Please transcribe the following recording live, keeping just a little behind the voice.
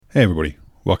Hey everybody,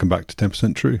 welcome back to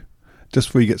 10% True. Just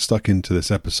before you get stuck into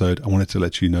this episode, I wanted to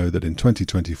let you know that in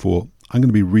 2024, I'm going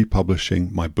to be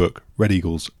republishing my book, Red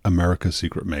Eagles, America's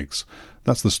Secret MiGs.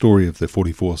 That's the story of the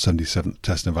 4477th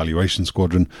Test and Evaluation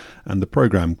Squadron and the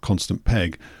program Constant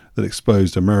Peg that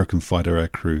exposed American fighter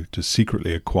aircrew to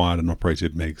secretly acquired and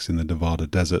operated MiGs in the Nevada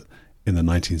desert in the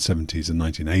 1970s and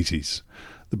 1980s.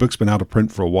 The book's been out of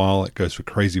print for a while, it goes for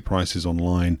crazy prices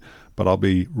online, but I'll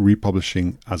be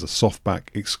republishing as a softback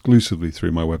exclusively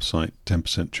through my website,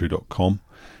 10percenttrue.com.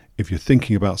 If you're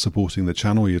thinking about supporting the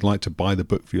channel, or you'd like to buy the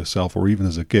book for yourself or even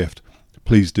as a gift,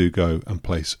 please do go and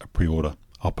place a pre-order.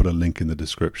 I'll put a link in the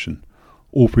description.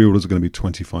 All pre-orders are going to be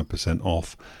 25%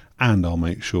 off, and I'll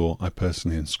make sure I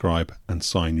personally inscribe and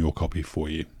sign your copy for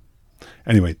you.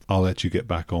 Anyway, I'll let you get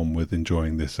back on with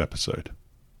enjoying this episode.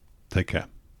 Take care.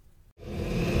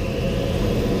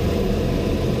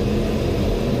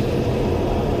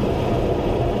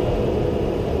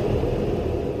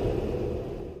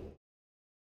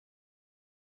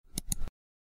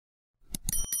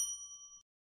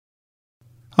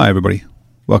 Hi everybody,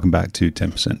 welcome back to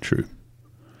 10% True.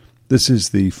 This is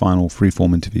the final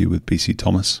freeform interview with BC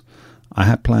Thomas. I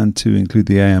had planned to include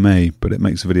the AMA, but it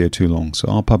makes the video too long, so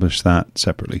I'll publish that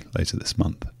separately later this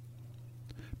month.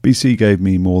 BC gave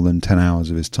me more than 10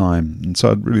 hours of his time, and so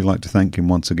I'd really like to thank him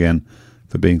once again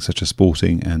for being such a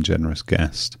sporting and generous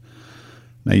guest.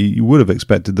 Now, you would have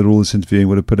expected that all this interviewing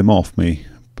would have put him off me,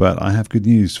 but I have good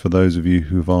news for those of you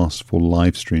who have asked for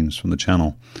live streams from the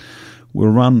channel. We'll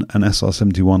run an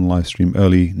SR-71 live stream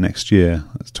early next year,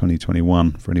 that's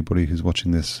 2021, for anybody who's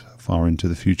watching this far into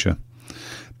the future.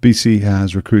 BC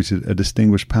has recruited a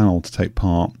distinguished panel to take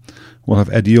part. We'll have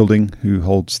Ed Yielding, who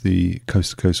holds the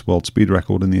coast-to-coast world speed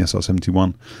record in the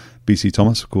SR-71. BC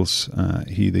Thomas, of course,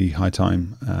 he the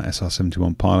high-time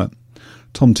SR-71 pilot.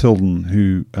 Tom Tilden,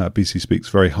 who BC speaks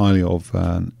very highly of,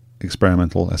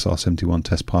 experimental SR-71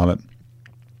 test pilot.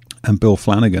 And Bill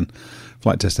Flanagan,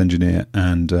 flight test engineer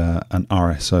and an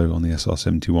RSO on the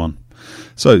SR-71.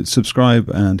 So subscribe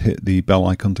and hit the bell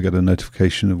icon to get a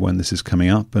notification of when this is coming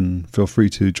up, and feel free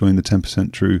to join the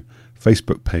 10% True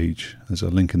Facebook page. There's a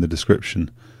link in the description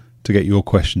to get your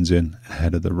questions in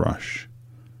ahead of the rush.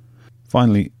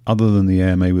 Finally, other than the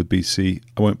AMA with BC,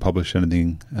 I won't publish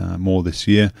anything more this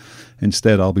year.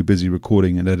 Instead, I'll be busy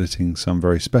recording and editing some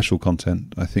very special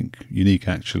content, I think unique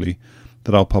actually,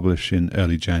 that I'll publish in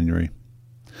early January.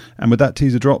 And with that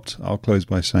teaser dropped, I'll close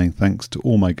by saying thanks to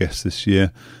all my guests this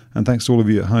year, and thanks to all of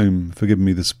you at home for giving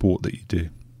me the support that you do.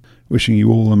 Wishing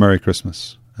you all a Merry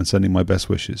Christmas, and sending my best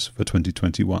wishes for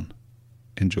 2021.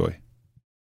 Enjoy.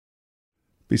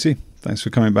 BC, thanks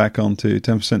for coming back on to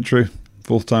 10% True.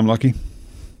 Fourth time lucky.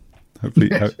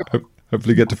 Hopefully,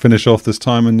 hopefully get to finish off this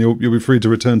time, and you'll be free to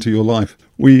return to your life.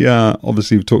 We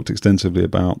obviously have talked extensively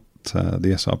about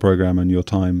the SR program and your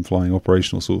time flying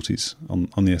operational sorties on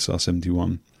the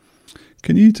SR-71.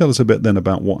 Can you tell us a bit then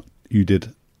about what you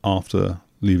did after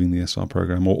leaving the SR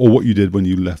program, or what you did when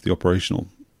you left the operational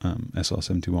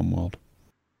SR-71 world?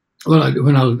 Well,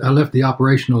 when I left the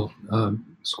operational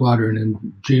squadron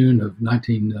in June of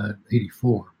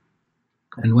 1984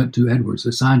 and went to Edwards,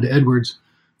 assigned to Edwards,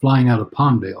 flying out of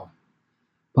Palmdale.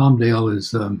 Palmdale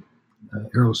is an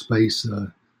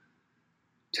aerospace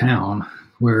town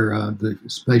where the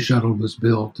space shuttle was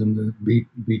built, and the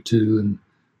B-2 and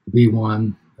the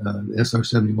B-1, the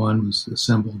SR-71 was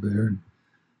assembled there.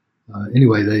 And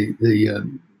anyway,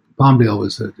 the Palmdale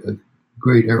was a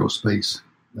great aerospace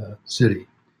city.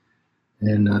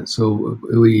 And so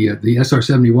the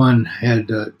SR-71 had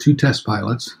two test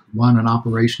pilots, one an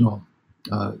operational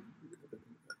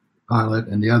pilot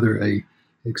and the other a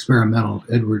experimental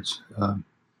Edwards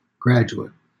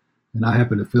graduate. And I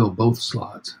happened to fill both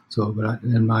slots.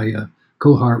 And my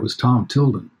cohort was Tom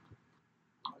Tilden.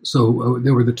 So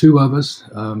there were the two of us.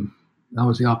 I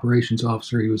was the operations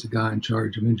officer. He was the guy in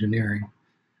charge of engineering.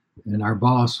 And our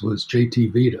boss was J.T.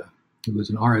 Vita, who was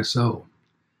an RSO.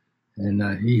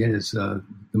 And he has the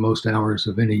most hours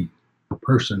of any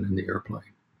person in the airplane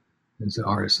as the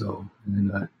RSO.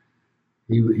 And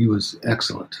he was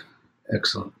excellent,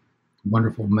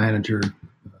 wonderful manager,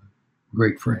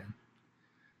 great friend.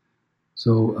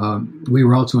 So we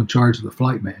were also in charge of the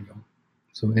flight manual.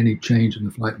 So any change in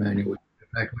the flight manual,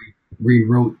 in fact, we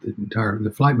rewrote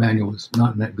the flight manual was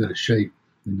not in that good a shape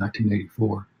in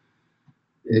 1984.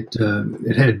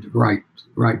 It had right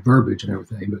verbiage and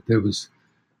everything, but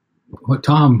what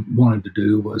Tom wanted to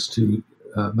do was to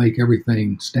make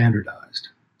everything standardized.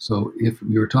 So if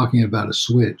you were talking about a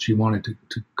switch, he wanted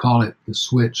to call it the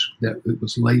switch that it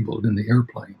was labeled in the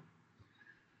airplane.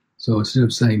 So instead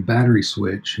of saying battery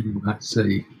switch, you might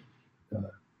say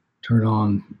turn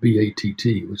on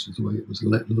BATT, which is the way it was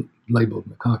labeled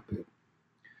in the cockpit.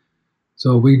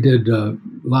 So we did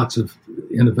lots of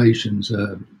innovations.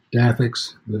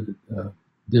 DAFX, the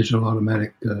digital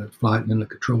automatic flight and inlet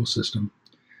control system,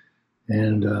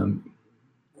 and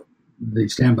the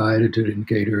standby attitude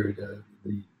indicator,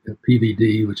 the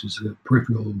PVD, which is a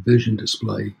peripheral vision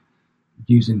display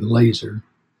using the laser.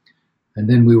 And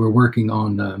then we were working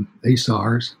on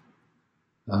ASARs,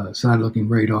 side-looking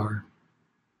radar,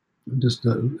 just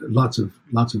lots of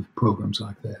programs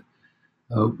like that.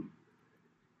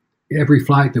 Every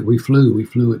flight that we flew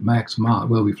at max Mach.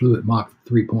 Well, we flew at Mach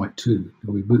 3.2.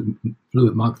 We flew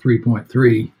at Mach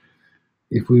 3.3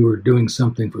 if we were doing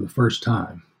something for the first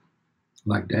time,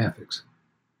 like DAFX.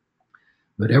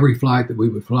 But every flight that we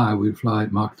would fly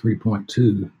at Mach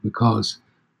 3.2 because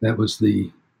that was the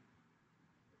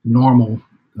normal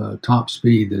top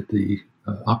speed that the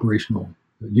operational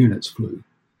units flew.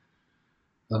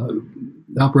 The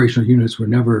operational units were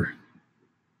never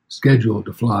scheduled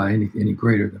to fly any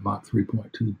greater than Mach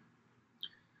 3.2.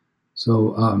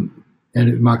 So, and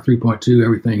at Mach 3.2,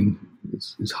 everything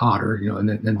is hotter, and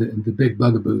the big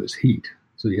bugaboo is heat.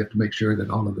 So you have to make sure that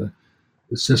all of the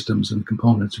systems and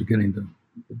components are getting the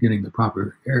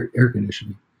proper air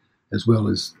conditioning, as well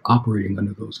as operating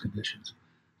under those conditions.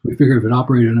 We figure if it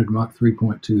operated under Mach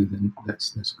 3.2, then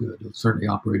that's good. It'll certainly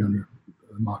operate under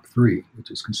Mach 3,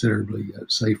 which is considerably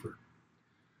safer.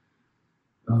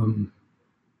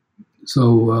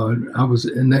 So I was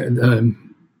in there.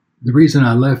 The reason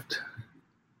I left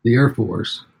the Air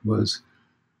Force was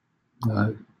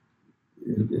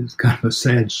it's kind of a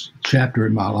sad chapter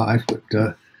in my life. But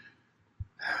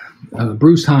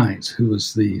Bruce Hines, who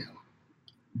was the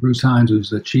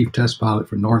chief test pilot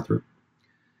for Northrop,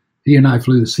 he and I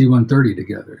flew the C-130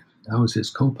 together. I was his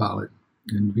co-pilot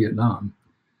in Vietnam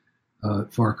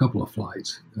for a couple of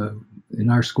flights.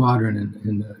 In our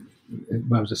squadron,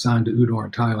 I was assigned to Udor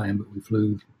in Thailand, but we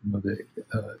flew the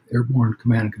Airborne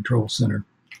Command and Control Center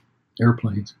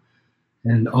airplanes.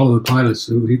 And all of the pilots,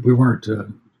 we weren't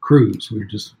crews, we were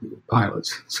just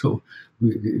pilots. So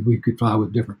we could fly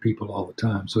with different people all the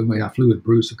time. So anyway, I flew with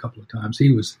Bruce a couple of times.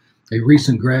 He was a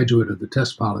recent graduate of the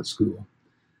test pilot school.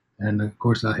 And of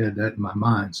course, I had that in my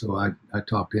mind. So I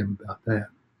talked to him about that.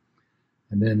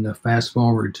 And then fast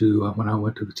forward to when I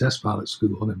went to the test pilot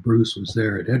school, and Bruce was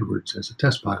there at Edwards as a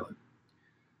test pilot.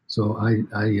 So I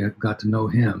got to know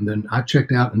him. Then I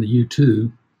checked out in the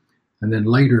U-2, and then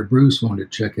later Bruce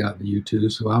wanted to check out in the U-2.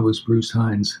 So I was Bruce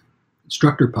Hines'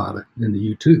 instructor pilot in the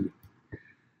U-2.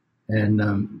 And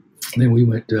then we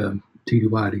went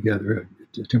TDY together,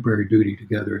 temporary duty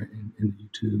together in the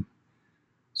U-2.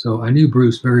 So I knew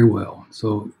Bruce very well.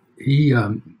 So he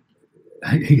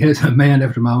has a man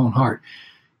after my own heart.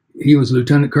 He was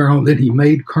lieutenant colonel, then he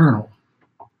made colonel.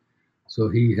 So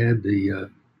he had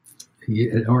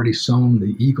already sewn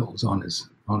the eagles on his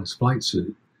flight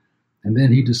suit, and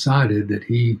then he decided that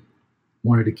he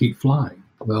wanted to keep flying.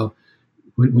 Well,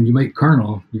 when you make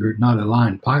colonel, you're not a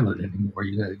line pilot anymore.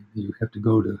 You have to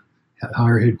go to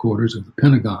higher headquarters of the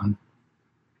Pentagon,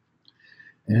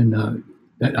 and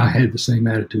I had the same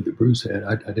attitude that Bruce had.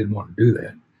 I didn't want to do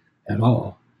that at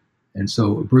all. And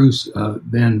so Bruce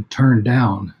then turned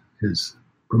down his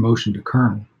promotion to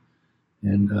colonel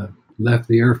and left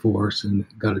the Air Force and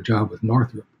got a job with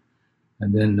Northrop,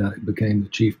 and then became the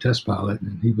chief test pilot.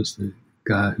 And he was the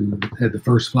guy who had the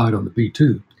first flight on the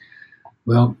B-2.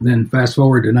 Well, then fast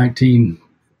forward to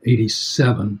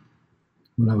 1987,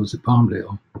 when I was at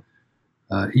Palmdale,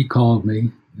 he called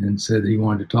me and said that he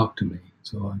wanted to talk to me.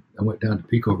 So I went down to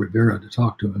Pico Rivera to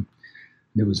talk to him.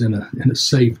 It was in a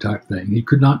safe type thing. He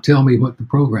could not tell me what the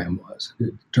program was.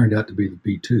 It turned out to be the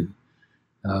B-2.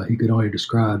 He could only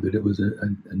describe that it was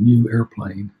a new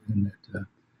airplane, and that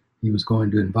he was going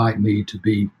to invite me to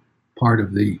be part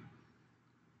of the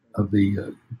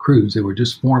crews. They were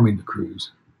just forming the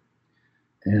crews,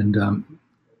 and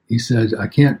he said, "I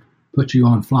can't put you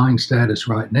on flying status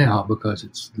right now because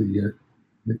it's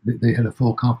they had a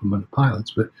full complement of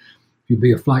pilots. But if you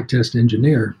be a flight test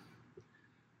engineer,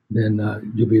 then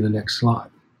you'll be the next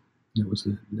slot." That was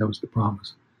the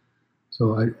promise.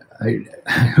 So I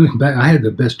had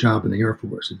the best job in the Air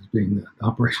Force, as being the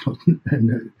operational and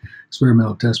the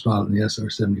experimental test pilot in the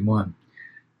SR-71.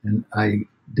 And I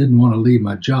didn't want to leave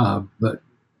my job, but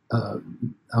by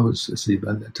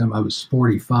that time I was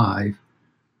 45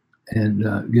 and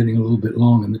getting a little bit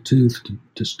long in the tooth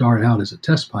to start out as a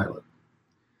test pilot.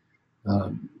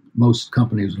 Most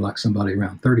companies would like somebody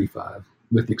around 35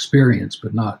 with experience,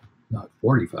 but not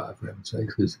 45, for heaven's sake,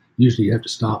 because usually you have to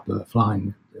stop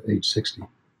flying at age 60.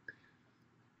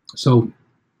 So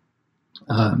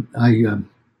I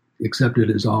accepted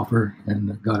his offer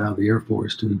and got out of the Air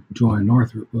Force to join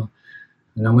Northrop. Well,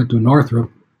 and I went to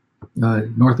Northrop.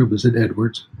 Northrop was at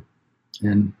Edwards,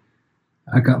 and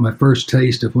I got my first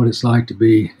taste of what it's like to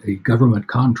be a government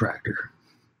contractor.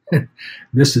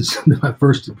 This is my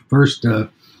first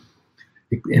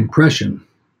impression.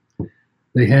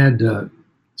 They had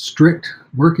strict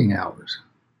working hours.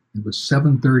 It was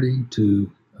 7:30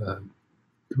 to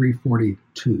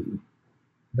 3:42.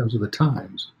 Those are the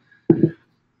times.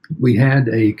 We had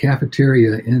a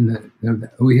cafeteria in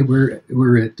we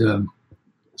were at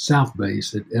South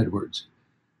Base at Edwards,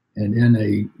 and in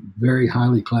a very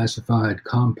highly classified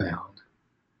compound.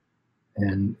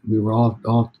 And we were all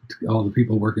the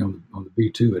people working on the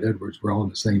B-2 at Edwards were all in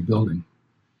the same building.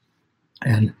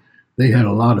 And they had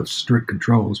a lot of strict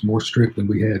controls, more strict than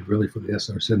we had really for the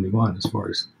SR-71 as far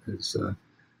as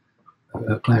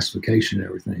classification and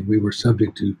everything. We were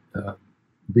subject to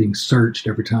being searched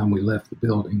every time we left the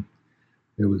building.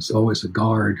 There was always a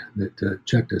guard that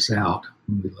checked us out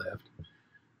when we left.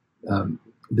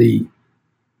 The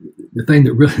thing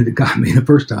that got me the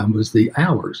first time was the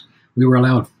hours. We were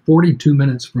allowed 42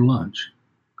 minutes for lunch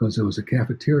because there was a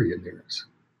cafeteria near us.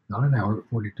 Not an hour, but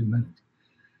 42 minutes.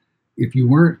 If you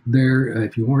weren't there,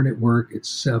 if you weren't at work at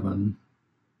 7,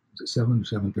 was it 7 or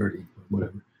 7:30,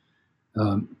 whatever.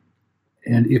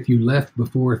 And if you left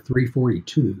before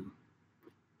 3:42,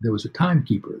 there was a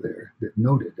timekeeper there that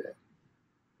noted that.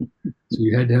 So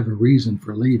you had to have a reason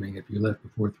for leaving if you left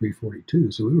before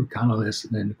 3:42. So we were kind of less,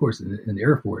 and of course in the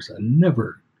Air Force, I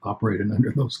never operated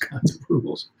under those kinds of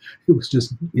rules. It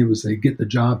was a get the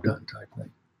job done type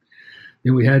thing.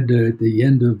 Then we had at the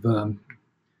end of,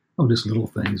 just little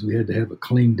things. We had to have a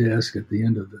clean desk at the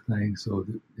end of the thing, so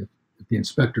that if the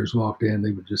inspectors walked in,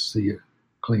 they would just see a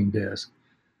clean desk.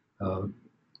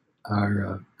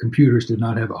 Our computers did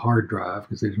not have a hard drive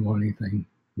because they didn't want anything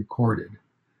recorded.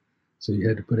 So you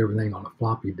had to put everything on a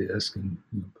floppy disk and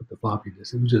put the floppy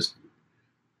disk. It was just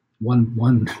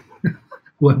one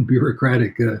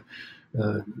bureaucratic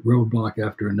roadblock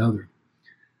after another.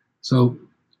 So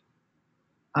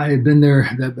I had been there.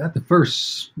 That the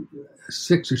first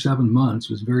 6 or 7 months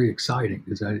was very exciting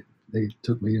because they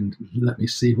took me and let me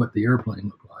see what the airplane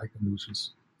looked like, and it was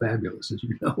just fabulous, as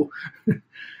you know.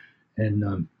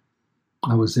 And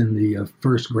I was in the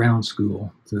first ground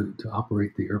school to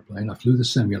operate the airplane. I flew the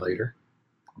simulator,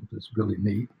 which was really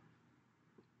neat.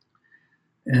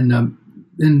 And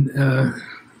then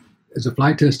as a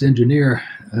flight test engineer,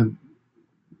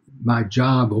 my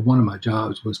job, or one of my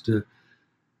jobs, was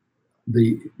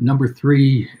the number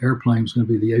 3 airplane was going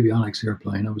to be the avionics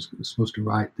airplane. I was supposed to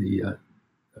write the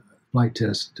flight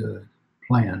test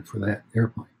plan for that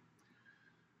airplane.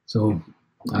 So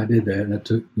I did that, and I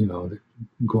took,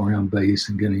 go around base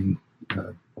and getting,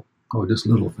 just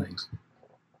little things.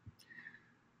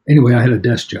 Anyway, I had a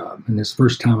desk job, and this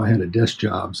first time I had a desk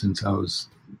job since I was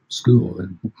school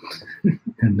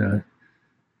and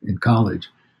in college.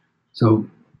 So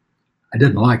I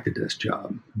didn't like the desk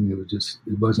job. I mean,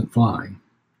 it wasn't flying.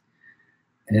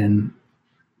 And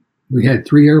we had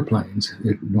 3 airplanes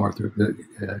at Northrop, the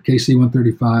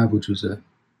KC-135, which was a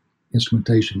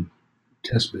instrumentation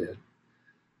test bed.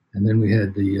 And then we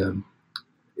had the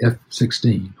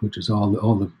F-16, which is all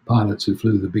the pilots who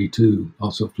flew the B-2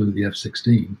 also flew the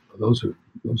F-16. Well, those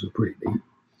are pretty neat.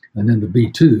 And then the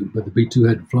B-2, but the B-2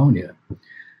 hadn't flown yet. As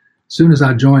soon as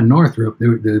I joined Northrop,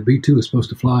 the B-2 was supposed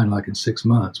to fly in 6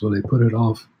 months. Well, they put it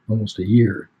off almost a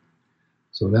year.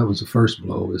 So that was the first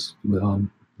blow,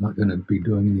 I'm not going to be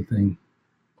doing anything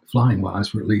flying-wise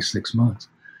for at least 6 months.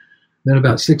 Then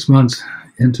about 6 months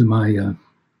into my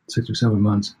 6 or 7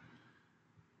 months,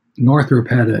 Northrop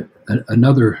had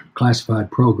another classified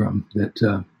program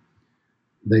that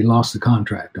they lost the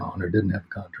contract on, or didn't have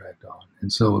a contract on.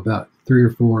 And so about 3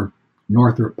 or 4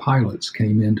 Northrop pilots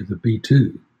came into the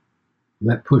B-2.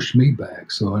 That pushed me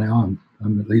back. So now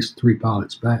I'm at least 3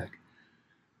 pilots back.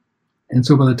 And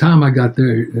so by the time I got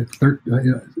there,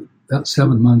 about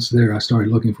 7 months there, I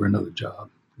started looking for another job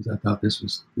because I thought this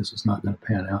was not going to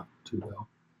pan out too well.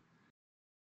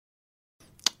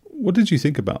 What did you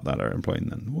think about that airplane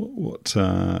then? What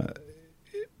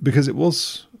because it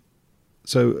was,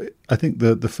 so I think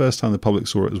the first time the public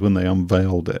saw it was when they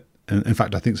unveiled it. And in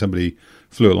fact, I think somebody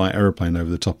flew a light aeroplane over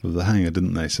the top of the hangar,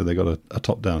 didn't they? So they got a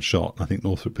top-down shot. I think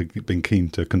Northrop had been keen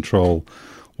to control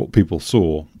what people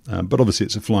saw. But obviously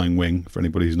it's a flying wing for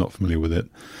anybody who's not familiar with it.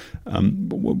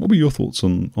 But what were your thoughts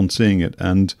on seeing it?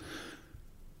 And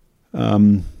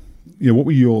what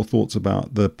were your thoughts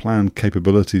about the planned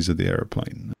capabilities of the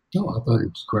airplane? Oh, I thought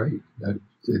it was great.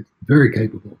 It's very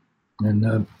capable. And,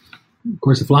 of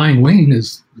course, the flying wing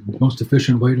is the most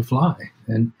efficient way to fly.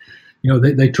 And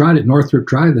They tried it. Northrop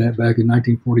tried that back in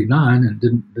 1949 and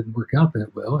didn't work out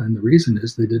that well. And the reason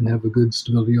is they didn't have a good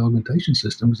stability augmentation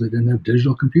system because they didn't have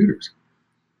digital computers.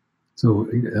 So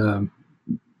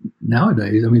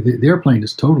nowadays, I mean, the airplane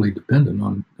is totally dependent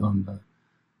on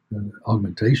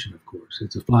augmentation. Of course,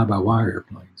 it's a fly-by-wire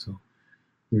airplane, so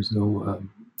there's no.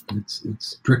 It's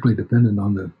strictly dependent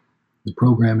on the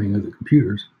programming of the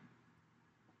computers.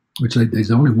 Which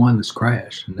there's only one that's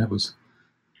crashed, and that was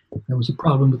a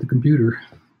problem with the computer,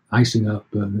 icing up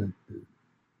the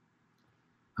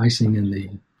icing in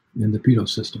the pitot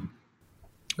system.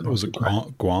 Was it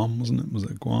Guam? Wasn't it? Was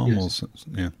it Guam? Yes.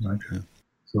 Yeah. Right. Yeah.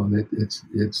 So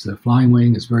it's a flying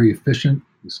wing. It's very efficient,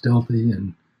 it's stealthy,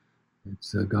 and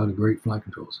it's got a great flight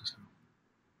control system.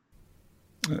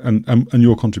 And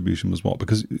your contribution was what?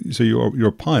 Because so you're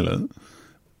a pilot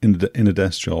in a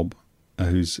desk job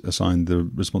who's assigned the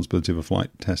responsibility of a flight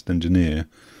test engineer.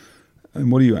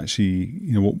 And what are you actually,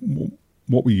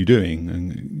 what were you doing?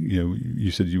 And, you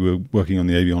said you were working on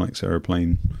the avionics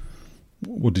airplane.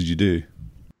 What did you do?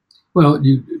 Well,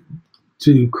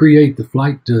 to create the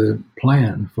flight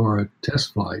plan for a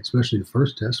test flight, especially the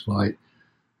first test flight,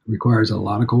 requires a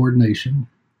lot of coordination.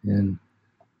 And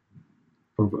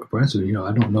for instance,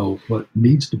 I don't know what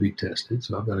needs to be tested,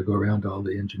 so I've got to go around to all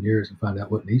the engineers and find out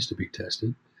what needs to be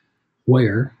tested.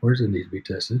 Where does it need to be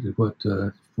tested? What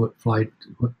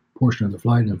portion of the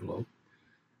flight envelope?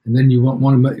 And then you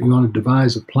want to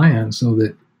devise a plan so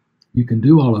that you can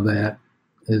do all of that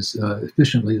as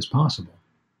efficiently as possible.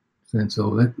 And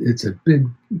so it's a big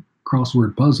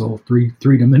crossword puzzle,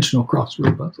 three-dimensional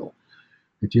crossword puzzle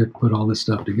that you have to put all this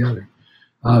stuff together.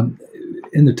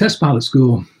 In the test pilot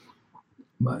school,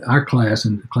 our class,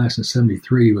 in class in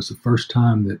 '73, was the first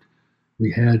time that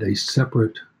we had a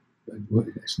separate.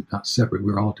 It's not separate,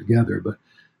 we're all together, but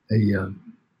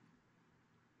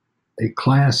a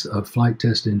class of flight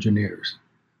test engineers.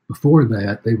 Before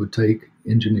that, they would take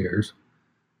engineers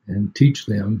and teach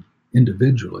them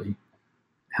individually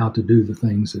how to do the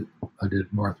things that I did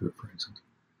at Northrop, for instance.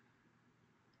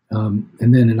 And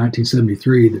then in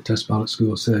 1973, the test pilot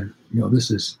school said,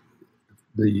 this is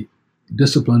the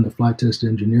discipline of flight test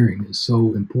engineering is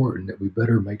so important that we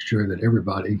better make sure that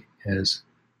everybody has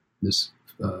this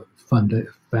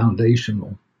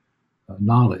foundational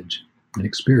knowledge and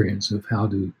experience of how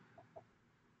to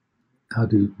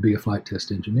be a flight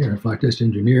test engineer. A flight test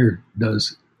engineer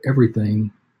does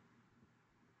everything.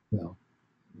 Well,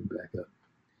 let me back up.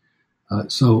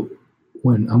 So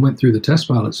when I went through the test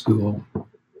pilot school,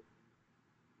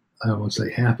 I won't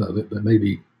say half of it, but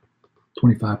maybe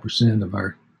 25% of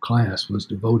our class was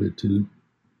devoted to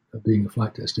being a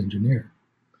flight test engineer.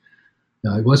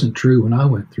 Now, it wasn't true when I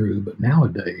went through, but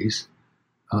nowadays,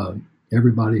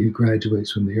 everybody who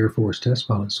graduates from the Air Force Test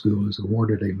Pilot School is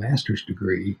awarded a master's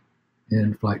degree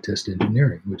in flight test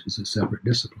engineering, which is a separate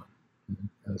discipline,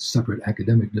 a separate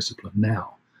academic discipline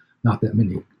now. Not that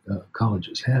many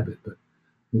colleges have it, but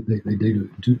they do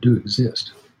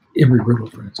exist. Embry-Riddle,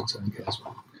 for instance, I think has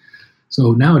one.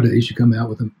 So nowadays, you come out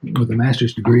with a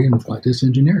master's degree in flight test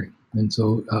engineering. And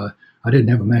so I didn't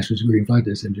have a master's degree in flight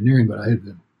test engineering, but I had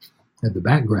the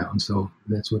background, so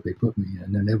that's what they put me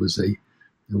in. And it was a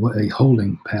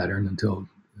holding pattern until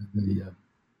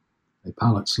a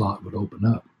pilot slot would open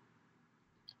up.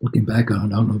 Looking back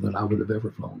on it, I don't know that I would have ever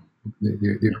flown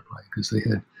the airplane because they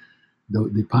had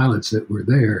the pilots that were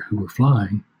there who were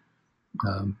flying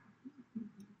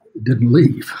didn't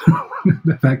leave.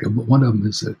 In fact, one of them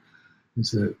is a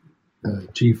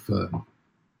chief,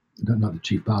 not the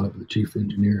chief pilot, but the chief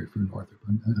engineer for Northrop.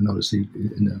 I noticed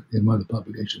in one of the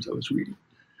publications I was reading,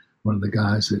 one of the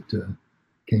guys that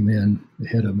came in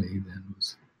ahead of me then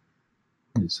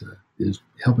is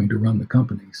helping to run the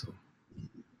company, so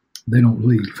they don't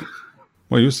leave.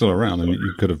 Well, you're still around, and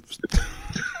you could have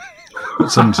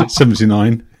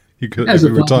 79. You could if you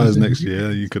retires next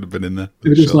year. You could have been in there. It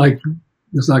was just like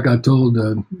I told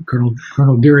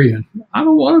Colonel Durian, I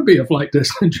don't want to be a flight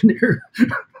test engineer.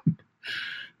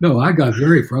 No, I got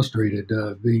very frustrated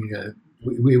being.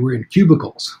 We were in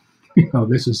cubicles.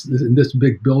 This is in this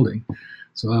big building,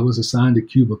 so I was assigned a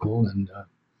cubicle, and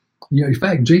in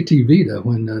fact, J.T. Vita,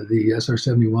 when the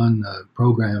SR-71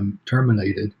 program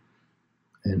terminated,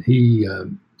 and he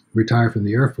retired from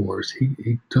the Air Force,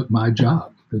 he took my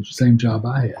job, the same job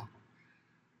I had,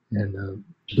 and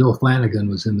Bill Flanagan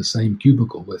was in the same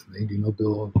cubicle with me. Do you know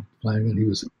Bill Flanagan? He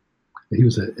was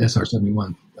an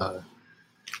SR-71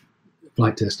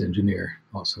 flight test engineer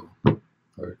also,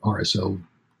 or RSO,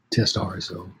 test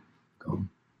RSO.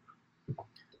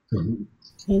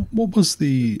 Well, what was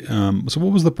the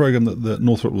program that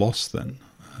Northrop lost then?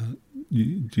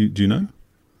 Do you know?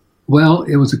 Well,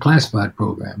 it was a classified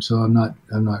program, so I'm not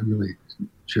really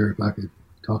sure if I could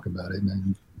talk about it.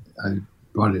 And I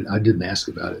brought it. I didn't ask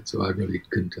about it, so I really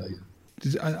couldn't tell you.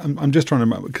 I'm just trying to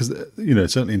remember because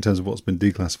certainly in terms of what's been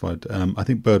declassified, I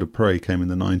think Bird of Prey came in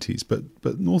the 90s, but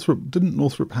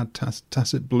Northrop had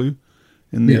Tacit Blue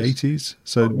in the 80s?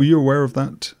 So were you aware of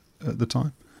that at the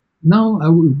time? No, I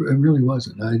really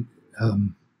wasn't. I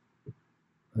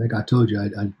think I told you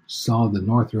I saw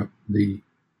the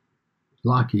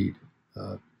Lockheed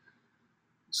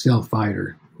stealth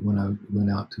fighter when I went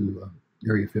out to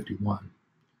Area 51.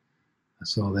 I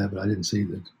saw that, but I didn't see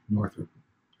the Northrop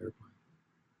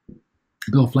airplane.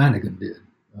 Bill Flanagan did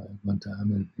one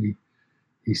time, and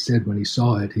he said when he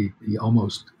saw it, he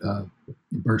almost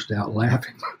burst out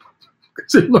laughing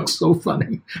because it looked so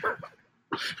funny.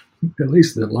 At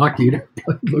least the Lockheed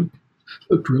airplane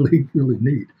looked really, really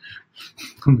neat.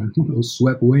 Those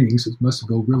swept wings, it must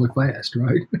go really fast,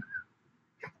 right?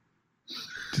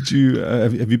 Did you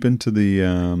have you been to the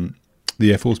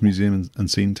Air Force Museum and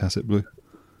seen Tacit Blue?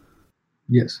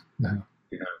 Yes. No.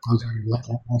 Yeah.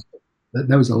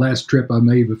 That was the last trip I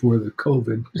made before the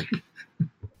COVID.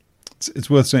 It's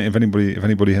worth saying if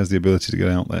anybody has the ability to get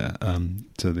out there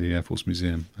to the Air Force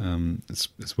Museum,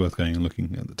 it's worth going and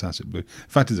looking at the Tacit Blue. In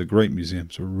fact, it's a great museum.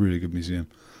 It's a really good museum.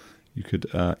 You could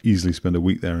easily spend a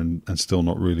week there and still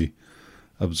not really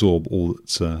absorb all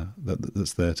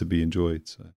that's there to be enjoyed.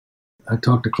 So. I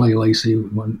talked to Clay Lacy.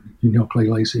 Clay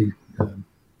Lacy.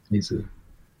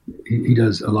 He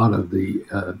does a lot of the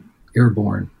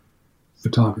airborne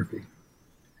photography.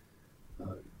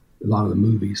 A lot of the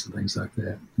movies and things like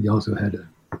that. He also had a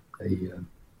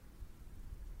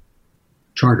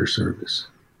charter service,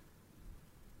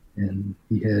 and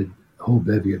he had a whole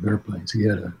bevy of airplanes. He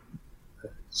had a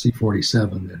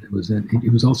C-47 that it was in. He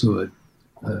was also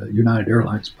a United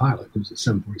Airlines pilot. He was a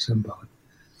 747 pilot,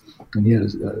 and he had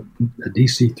a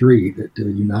DC-3 that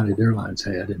United Airlines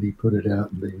had, and he put it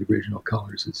out in the original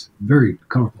colors. It's a very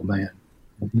colorful man,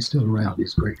 and he's still around.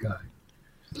 He's a great guy.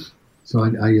 So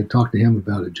I had talked to him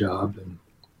about a job, and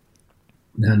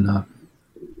then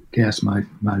cast my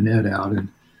net out. And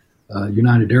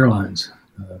United Airlines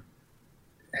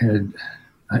had,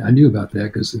 I knew about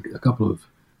that because a couple of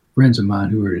friends of mine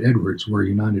who were at Edwards were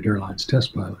United Airlines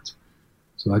test pilots.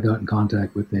 So I got in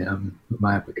contact with them, put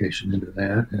my application into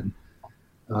that, and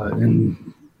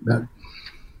in about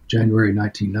January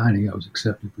 1990, I was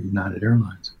accepted for United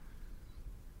Airlines.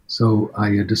 So I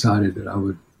decided that I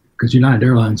would. Because United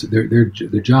Airlines, their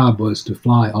job was to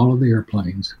fly all of the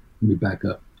airplanes. Let me back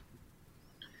up.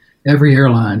 Every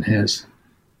airline has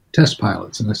test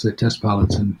pilots, and I say test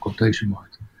pilots in quotation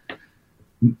marks.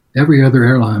 Every other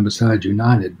airline besides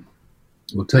United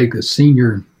will take a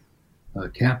senior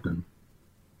captain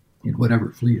in whatever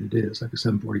fleet it is, like a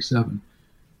 747,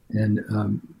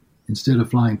 and instead of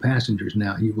flying passengers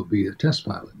now, he will be a test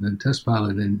pilot. And then test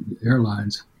pilot in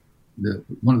airlines,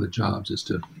 one of the jobs is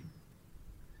to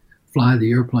fly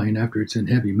the airplane after it's in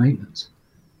heavy maintenance.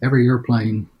 Every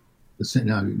airplane,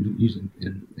 now using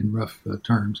in rough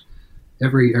terms,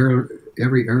 every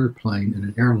airplane in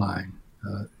an airline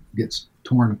gets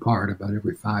torn apart about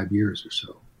every 5 years or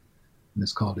so, and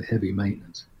it's called a heavy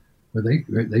maintenance. Where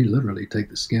they literally take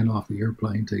the skin off the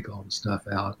airplane, take all the stuff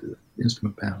out, the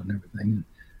instrument panel and everything, and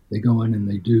they go in and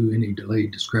they do any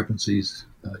delayed discrepancies,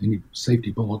 any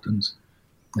safety bulletins,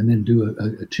 and then do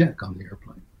a check on the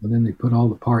airplane. And then they put all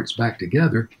the parts back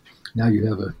together. Now you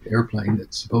have an airplane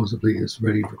that supposedly is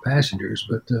ready for passengers,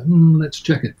 but let's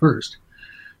check it first.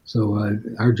 So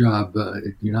our job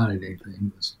at United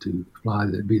anything was to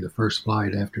be the first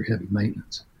flight after heavy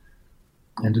maintenance.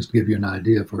 And just to give you an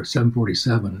idea, for a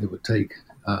 747, it would take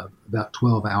about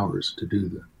 12 hours to do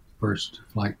the first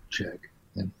flight check.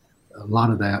 And a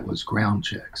lot of that was ground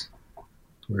checks,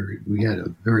 where we had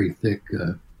a very thick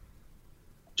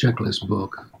checklist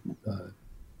book,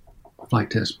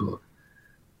 flight test book,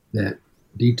 that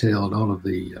detailed all of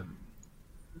the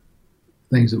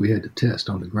things that we had to test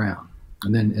on the ground.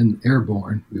 And then in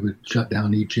airborne, we would shut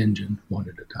down each engine one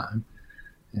at a time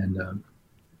and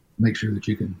make sure that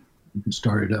you can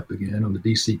start it up again. On the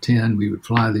DC-10, we would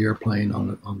fly the airplane on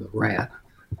the RAT,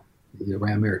 the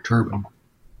ram air turbine.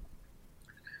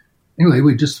 Anyway,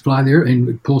 we'd just fly there and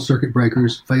we'd pull circuit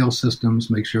breakers, fail systems,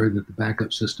 make sure that the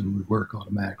backup system would work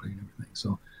automatically and everything.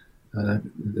 So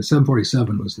the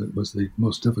 747 was the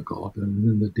most difficult, and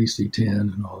then the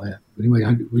DC-10 and all that. But anyway,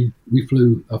 I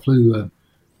flew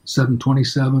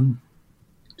 727,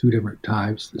 2 different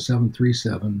types, the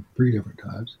 737, 3 different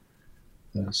types,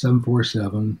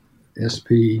 747,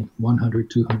 SP 100,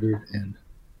 200, and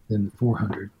then the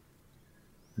 400.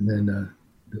 And then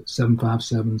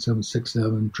 757,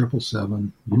 767,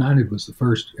 777. United was the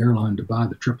first airline to buy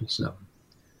the 777,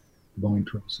 Boeing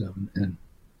 777, and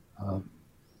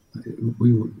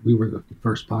we were the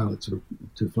first pilots to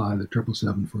fly the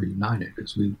 777 for United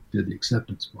because we did the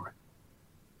acceptance part.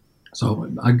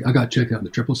 So I got checked out in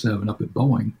the 777 up at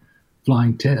Boeing,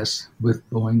 flying tests with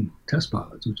Boeing test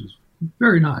pilots, which was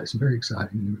very nice, very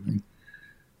exciting and everything.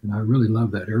 And I really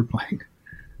loved that airplane.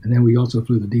 And then we also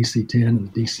flew the DC-10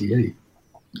 and the DC-8.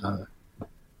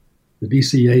 The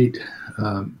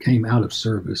DC-8 came out of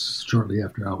service shortly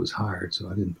after I was hired, so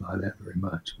I didn't fly that very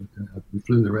much. But we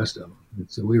flew the rest of them. And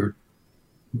so we were,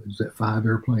 was that 5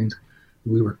 airplanes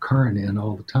we were current in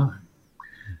all the time.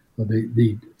 Well,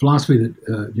 the philosophy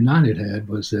that United had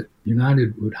was that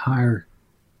United would hire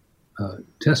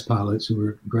test pilots who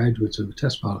were graduates of a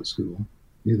test pilot school,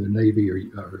 either Navy or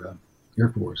Air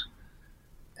Force.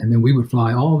 And then we would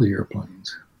fly all the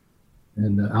airplanes.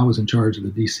 And I was in charge of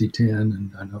the DC-10,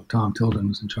 and I know Tom Tilden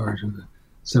was in charge of the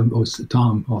 7. Oh,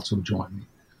 Tom also joined me.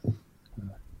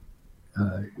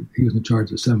 He was in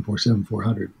charge of the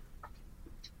 747-400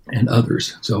 and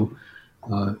others. So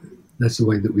that's the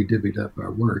way that we divvied up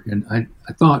our work. And I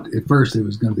thought at first it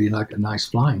was going to be like a nice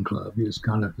flying club. You just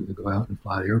kind of go out and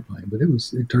fly the airplane. But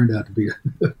it turned out to be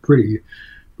a pretty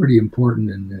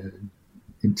important and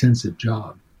intensive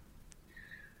job.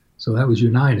 So that was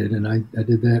United, and I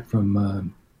did that from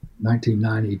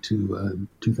 1990 to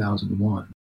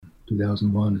 2001.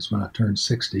 2001 is when I turned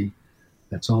 60.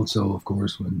 That's also, of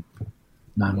course, when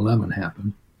 9/11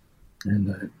 happened,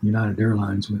 and United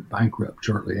Airlines went bankrupt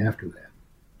shortly after that.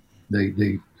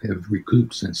 They have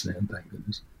recouped since then, thank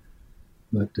goodness.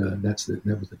 But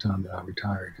that was the time that I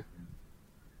retired.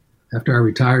 After I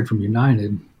retired from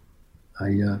United,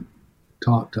 I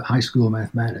taught high school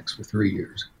mathematics for 3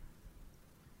 years.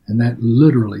 And that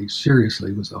literally,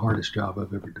 seriously, was the hardest job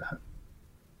I've ever done.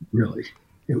 Really,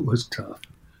 it was tough.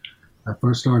 I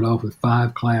first started off with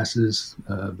 5 classes,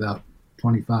 about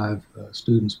 25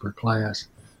 students per class.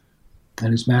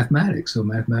 And it's mathematics. So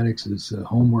mathematics is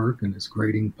homework and it's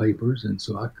grading papers. And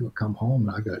so I could come home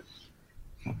and I got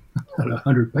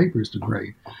 100 papers to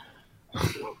grade.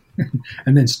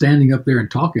 And then standing up there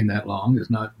and talking that long is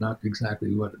not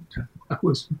exactly what I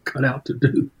was cut out to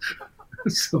do.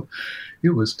 So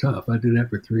it was tough. I did that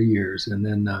for 3 years. And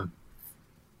then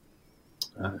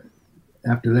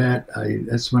after that,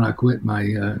 that's when I quit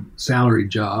my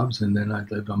salaried jobs. And then I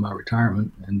lived on my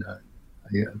retirement. And I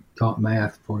taught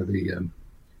math for the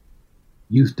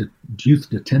youth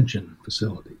detention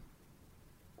facility,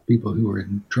 people who were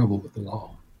in trouble with the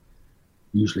law,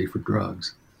 usually for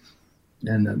drugs.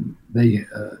 And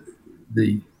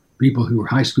the people who were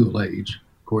high school age,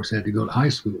 of course, had to go to high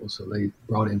school, so they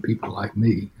brought in people like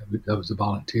me. That was a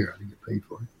volunteer; I didn't get paid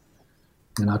for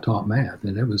it, and I taught math,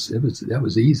 and that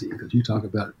was easy because you talk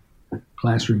about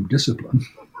classroom discipline.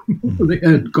 They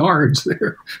had guards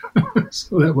there,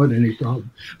 so that wasn't any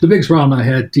problem. The biggest problem I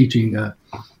had teaching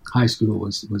high school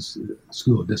was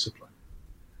school discipline.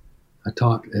 I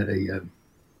taught at a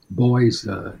boys'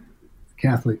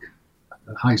 Catholic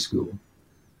high school,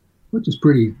 which is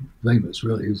pretty famous,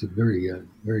 really. It was a very,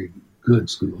 very good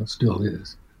school. It still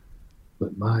is.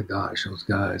 But my gosh, those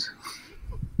guys.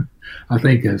 I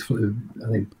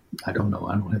don't know.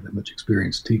 I don't have that much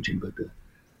experience teaching, but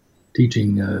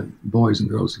teaching boys and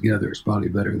girls together is probably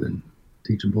better than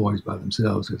teaching boys by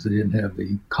themselves because they didn't have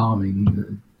the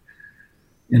calming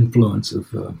influence of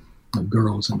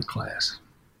girls in the class.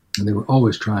 And they were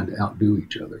always trying to outdo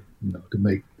each other, to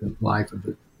make the life of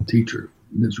the teacher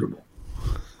miserable.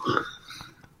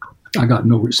 I got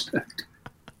no respect.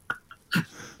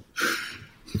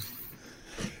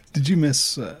 Did you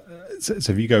miss? So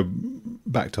if you go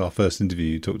back to our first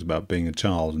interview, you talked about being a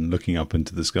child and looking up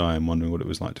into the sky and wondering what it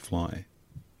was like to fly.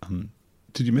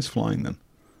 Did you miss flying then?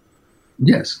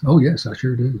 Yes. Oh, yes, I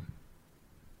sure do.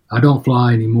 I don't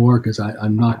fly anymore because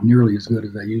I'm not nearly as good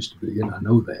as I used to be, and I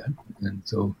know that. And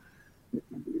so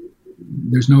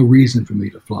there's no reason for me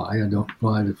to fly. I don't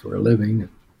fly for a living.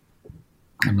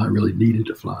 I'm not really needed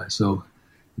to fly. So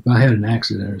if I had an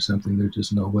accident or something, there's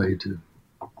just no way to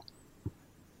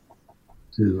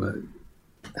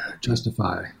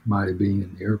justify my being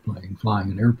in the airplane,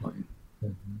 flying an airplane.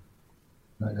 And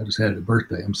I just had a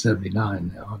birthday. I'm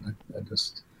 79 now, and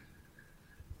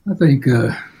I think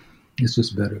it's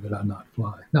just better that I not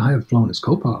fly. Now, I have flown as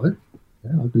co-pilot.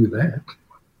 Yeah, I'll do that.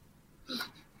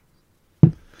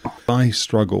 I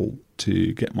struggle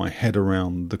to get my head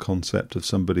around the concept of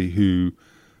somebody who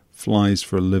flies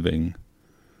for a living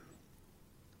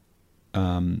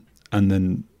and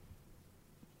then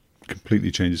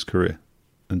completely changes career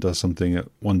and does something at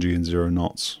 1G and 0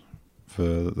 knots for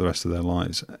the rest of their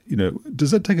lives.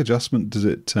 Does that take adjustment? Does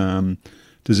it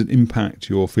impact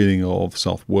your feeling of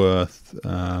self-worth?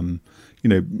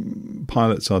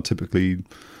 Pilots are typically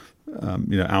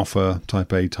alpha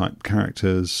type A type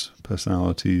characters,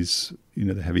 personalities.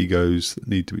 They have egos that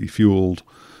need to be fueled.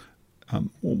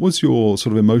 What was your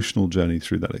sort of emotional journey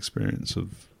through that experience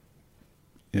of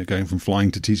going from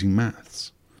flying to teaching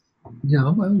maths? Yeah,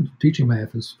 well, teaching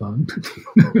math is fun.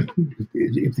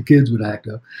 If the kids wouldn't act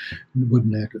up.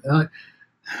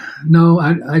 No,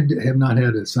 I have not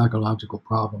had a psychological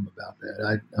problem about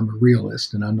that. I'm a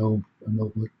realist, and I know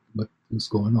what is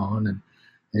going on. And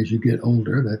as you get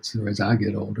older, as I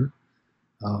get older,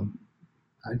 I'm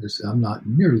not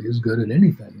nearly as good at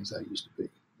anything as I used to be,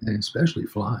 and especially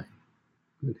flying.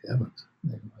 Good heavens!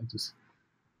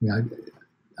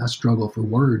 I struggle for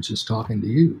words just talking to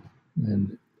you,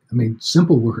 and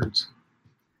simple words.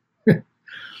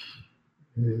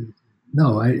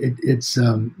 No, it's.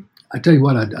 I tell you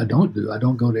what, I don't do. I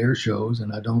don't go to air shows,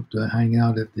 and I don't hang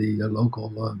out at the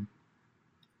local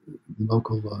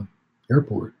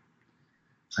airport.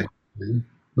 I do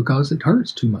because it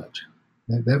hurts too much.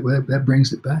 That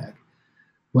brings it back.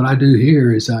 What I do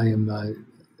here is I'm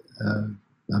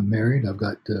married. I've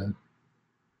got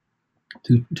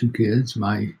two kids.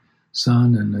 My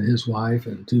son and his wife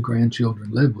and two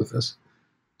grandchildren live with us.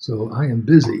 So I am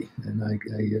busy, and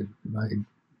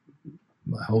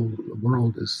my whole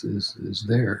world is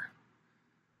there.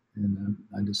 And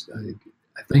I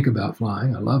think about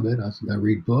flying. I love it. I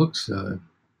read books. I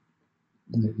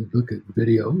look at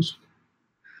videos.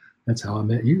 That's how I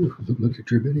met you. Look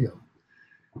at your video.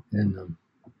 And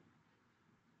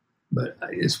but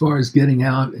as far as getting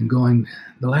out and going,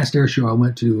 the last air show I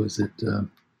went to was at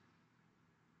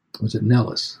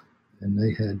Nellis, and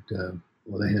they had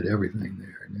everything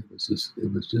there, and it was just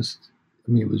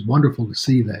it was wonderful to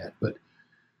see that, but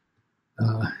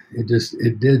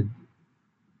it did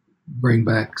bring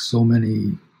back so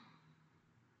many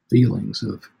feelings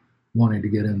of wanting to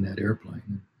get in that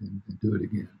airplane and do it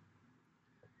again.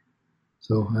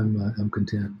 So I'm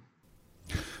content.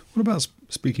 What about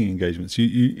speaking engagements?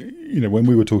 You when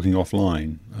we were talking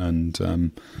offline, and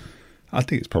I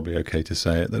think it's probably okay to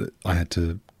say it, that I had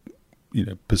to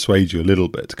persuade you a little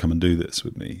bit to come and do this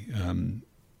with me.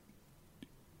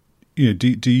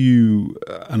 Do you?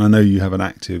 And I know you have an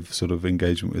active sort of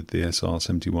engagement with the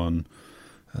SR-71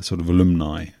 sort of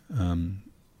alumni.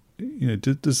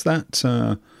 Does that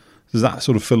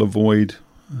sort of fill a void?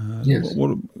 Yes.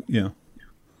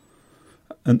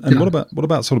 And what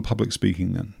about sort of public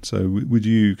speaking then? So would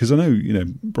you? Because I know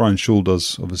Brian Shaw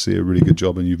does obviously a really good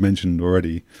job, and you've mentioned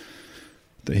already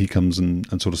that he comes and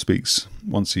sort of speaks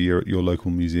once a year at your local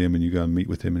museum, and you go and meet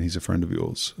with him, and he's a friend of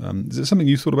yours. Is it something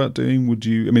you thought about doing? Would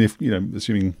you? I mean, if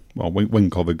assuming when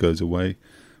COVID goes away,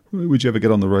 would you ever get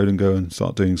on the road and go and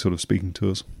start doing sort of speaking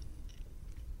tours?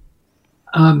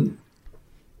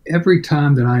 Every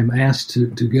time that I'm asked to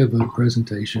give a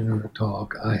presentation or a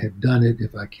talk, I have done it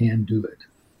if I can do it,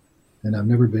 and I've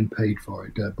never been paid for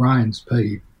it. Brian's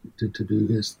paid to do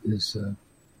his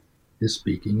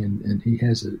speaking, and he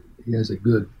has a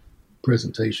good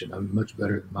presentation. Much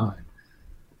better than mine.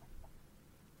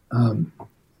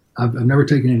 I've never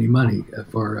taken any money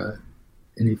for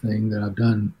anything that I've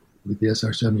done with the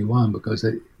SR-71 because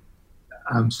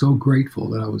I'm so grateful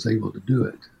that I was able to do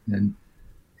it, and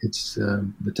it's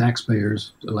the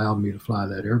taxpayers allowed me to fly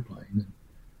that airplane,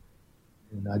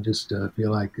 and I just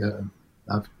feel like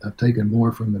I've taken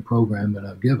more from the program than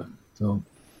I've given. So,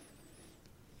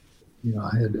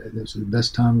 this is the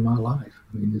best time of my life.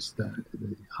 I mean, it's the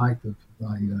height of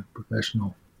my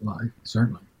professional life,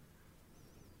 certainly.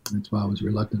 That's why I was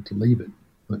reluctant to leave it.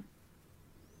 But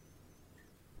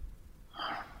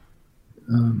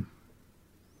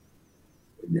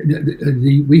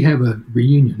we have a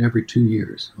reunion every 2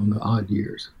 years on the odd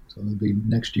years. So it'll be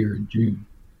next year in June.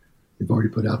 They've already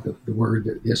put out the word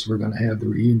that, yes, we're going to have the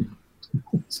reunion.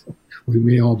 So we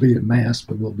may all be at mass,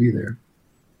 but we'll be there.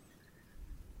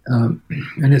 And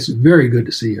it's very good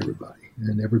to see everybody.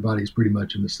 And everybody's pretty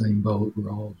much in the same boat.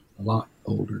 We're all a lot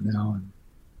older now. And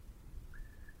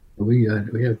we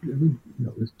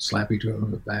slap each other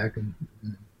on the back and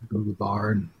go to the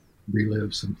bar and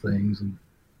relive some things. And,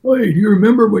 hey, do you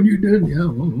remember when you did? Yeah,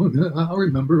 well, I'll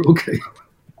remember. Okay.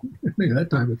 That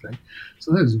type of thing.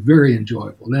 So that was very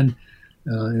enjoyable. Then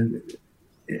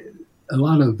a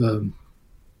lot of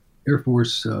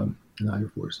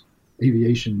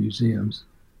aviation museums,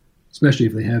 especially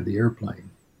if they have the airplane,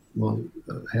 will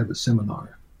have a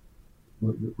seminar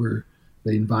where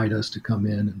they invite us to come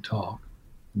in and talk.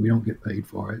 We don't get paid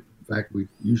for it. In fact, we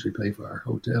usually pay for our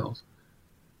hotels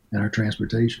and our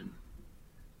transportation.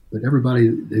 But everybody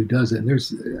who does it, and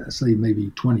there's, I say, maybe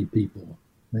 20 people,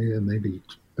 maybe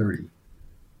 30,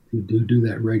 who do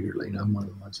that regularly. And I'm one of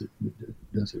the ones that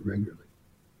does it regularly,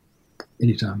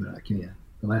 anytime that I can.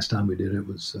 The last time we did it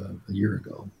was a year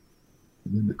ago,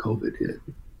 and then the COVID hit.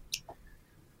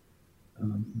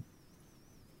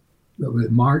 But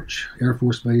with March Air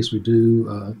Force Base, we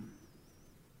do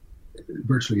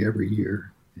virtually every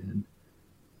year. And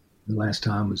the last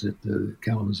time was at the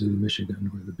Kalamazoo, Michigan,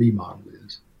 where the B model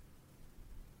is.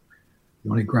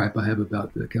 The only gripe I have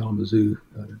about the Kalamazoo,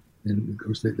 and of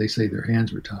course they say their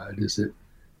hands were tied, is that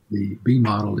the B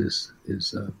model is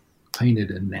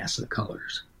painted in NASA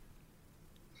colors.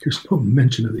 There's no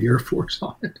mention of the Air Force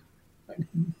on it.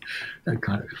 That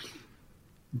kind of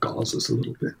galls us a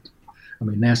little bit. I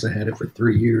mean, NASA had it for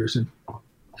 3 years, and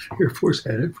Air Force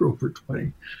had it for over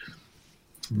 20.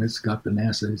 And it's got the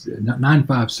NASA,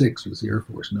 956 was the Air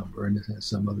Force number, and it has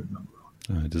some other number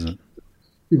on it. It doesn't.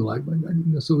 People like,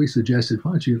 so we suggested,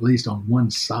 why don't you at least on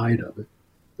one side of it,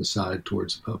 the side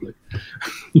towards the public,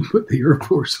 you put the Air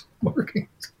Force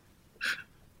markings.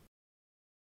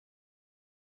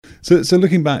 So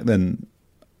looking back then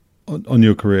on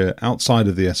your career outside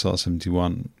of the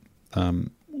SR-71,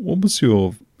 what was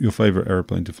your favorite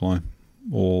airplane to fly,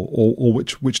 or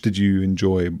which did you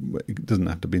enjoy? It doesn't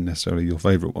have to be necessarily your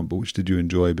favorite one, but which did you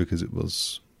enjoy because it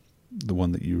was the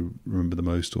one that you remember the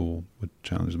most or were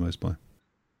challenged the most by?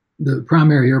 The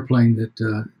primary airplane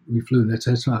that we flew in that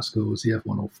test flight school was the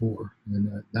F-104,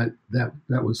 and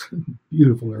that was a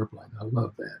beautiful airplane. I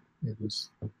love that. It was.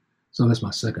 So that's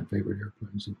my second favorite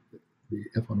airplane, is the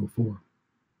F-104.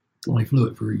 Only flew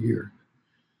it for a year,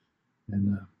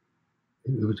 and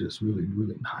it was just really,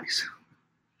 really nice.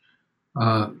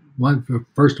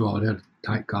 First of all, it had a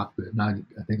tight cockpit, and I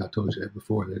think I told you that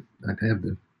before, that I'd have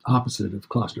the opposite of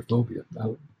claustrophobia.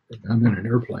 I'm in an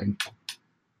airplane,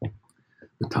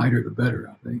 the tighter the better,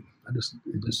 I think.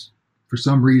 It just for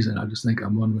some reason, I just think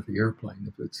I'm one with the airplane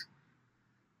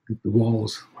if the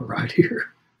walls are right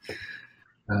here.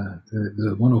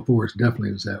 The 104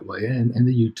 definitely was that way, and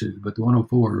the U-2, but the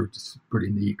 104 was pretty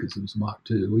neat because it was Mach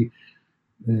 2. We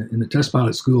in the test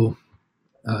pilot school,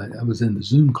 I was in the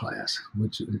Zoom class,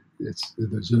 which it's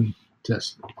the Zoom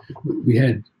test. We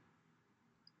had,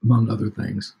 among other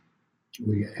things,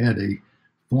 we had a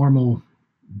formal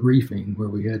briefing where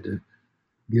we had to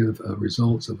give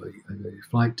results of a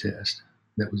flight test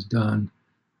that was done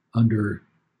under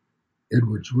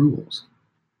Edwards rules.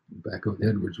 Back with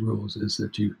Edwards rules is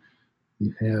that you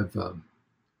have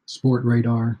sport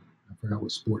radar. I forgot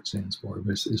what sport stands for,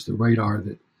 but it's the radar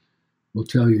that will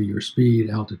tell you your speed,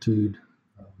 altitude,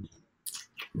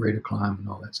 rate of climb, and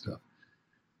all that stuff.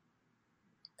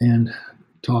 And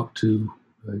talk to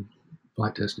a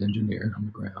flight test engineer on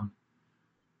the ground.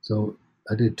 So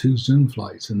I did 2 Zoom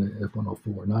flights in the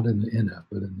F-104, not in the NF,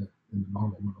 but in the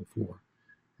normal 104.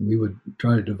 And we would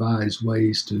try to devise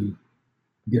ways to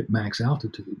get max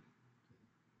altitude.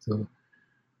 So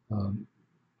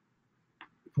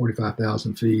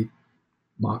 45,000 feet,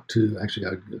 Mach 2, actually I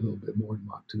get a little bit more than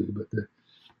Mach 2, but the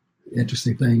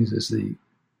interesting thing is the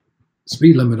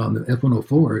speed limit on the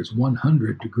F-104 is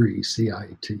 100 degrees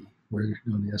CIAT, where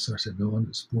on the SR-71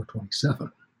 is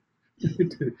 427.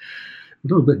 A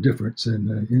little bit difference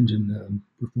in engine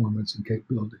performance and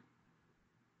capability.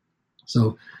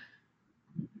 So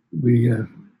we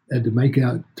had to make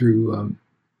out through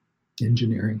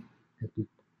engineering, have to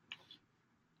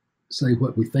say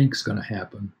what we think is going to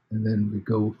happen, and then we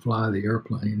go fly the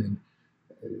airplane.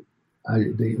 And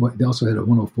they also had a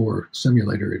 104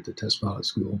 simulator at the test pilot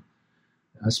school.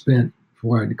 I spent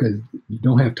because you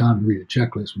don't have time to read a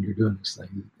checklist when you're doing this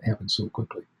thing. It happens so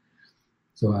quickly.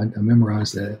 So I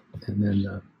memorized that, and then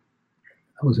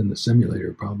I was in the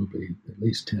simulator probably at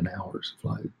least 10 hours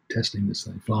testing this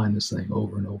thing, flying this thing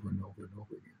over and over and over and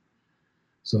over again,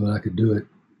 so that I could do it,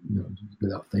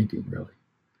 without thinking really.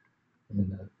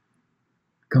 And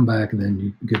come back, and then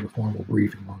you give a formal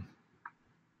briefing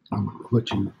on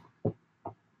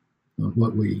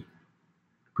what we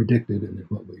predicted and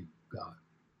what we got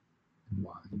and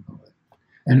why and all that.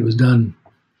 And it was done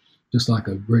just like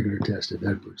a regular test at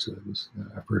Edwards. So it was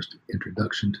our first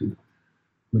introduction to,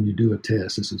 when you do a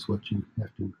test, this is what you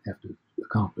have to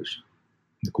accomplish,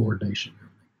 the coordination and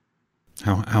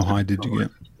everything. How high did you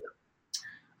get?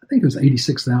 I think it was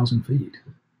 86,000 feet.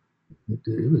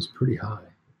 It was pretty high.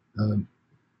 And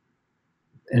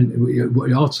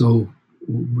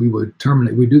we would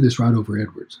terminate, we do this right over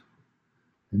Edwards.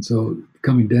 And so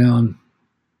coming down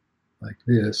like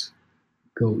this,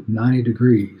 go 90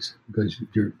 degrees because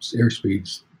your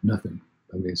airspeed's nothing.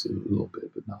 I mean, it's a little bit,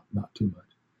 but not too much.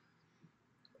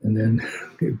 And then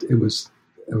it was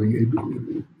I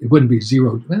mean, it wouldn't be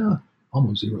zero, well,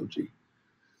 almost zero G.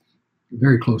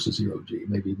 Very close to zero G,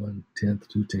 maybe 1/10,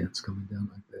 2/10 coming down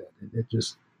like that. And it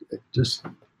just,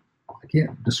 I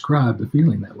can't describe the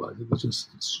feeling that was. It was just,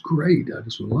 it's great. I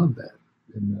just love that.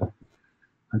 And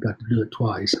I got to do it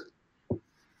twice.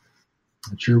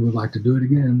 I sure would like to do it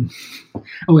again.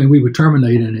 Oh, and we would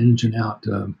terminate an engine out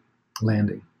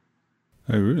landing.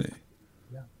 Oh, really?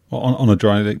 Yeah. On a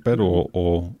dry lake bed or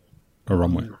a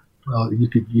runway? Well, you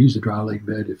could use a dry lake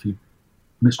bed if you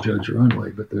misjudge the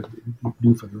runway, but you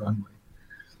do for the runway.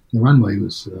 The runway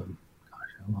was, how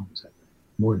long was that?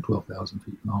 More than 12,000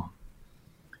 feet long.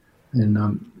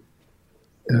 And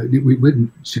we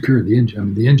wouldn't secure the engine. I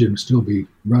mean, the engine would still be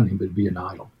running, but it'd be an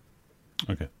idle.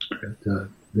 Okay. But,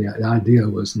 the idea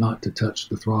was not to touch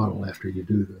the throttle after you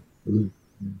do the loop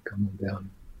and come on down,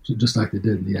 just like they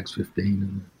did in the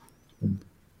X-15 and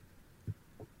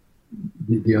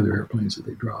the other airplanes that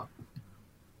they dropped.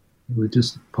 It was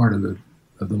just part of the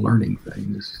learning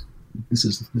thing. This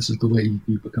is the way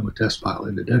you become a test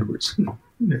pilot at Edwards.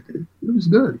 It was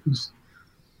good. It was.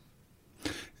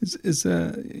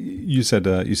 You said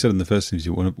in the first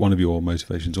interview one of your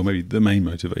motivations, or maybe the main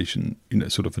motivation,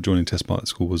 sort of for joining test pilot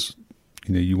school was,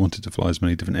 you wanted to fly as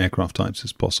many different aircraft types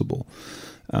as possible.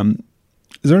 Is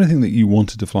there anything that you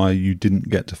wanted to fly you didn't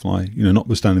get to fly?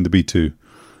 Notwithstanding the B-2,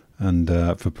 and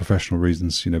for professional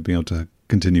reasons, being able to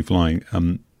continue flying.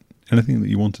 Anything that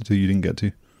you wanted to you didn't get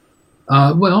to?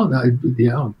 The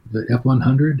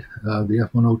F-100, the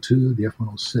F-102, the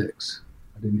F-106.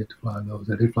 I didn't get to fly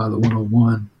those. I did fly the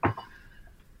 101,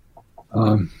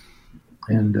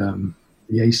 and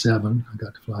the A7. I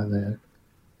got to fly that.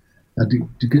 I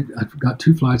got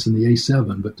 2 flights in the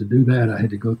A7, but to do that, I had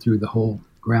to go through the whole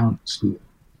ground school.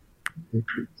 It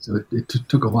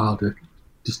took a while to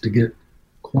get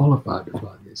qualified to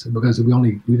fly the A7 because we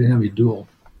didn't have any dual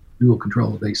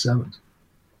control of A7s.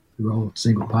 We were all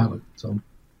single pilot. So,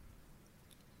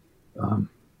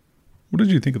 what did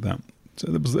you think of that?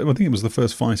 So I think it was the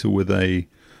first fighter with a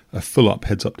full-up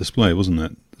heads-up display, wasn't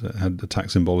it? That had attack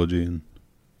symbology and.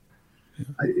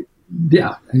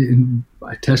 Yeah. And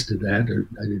I tested that.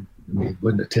 It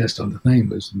wasn't a test on the thing. It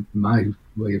was my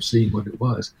way of seeing what it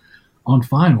was. On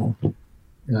final,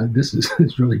 this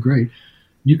is really great.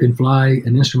 You can fly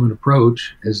an instrument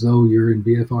approach as though you're in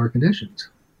VFR conditions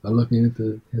by looking at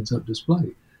the heads-up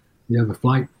display. You have a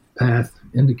flight path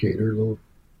indicator, a little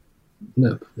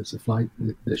blip that's a flight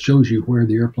that shows you where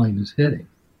the airplane is heading.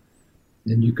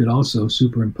 And you could also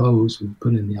superimpose, we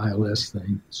put in the ILS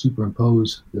thing,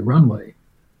 superimpose the runway.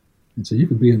 And so you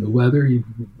could be in the weather, you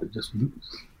could just and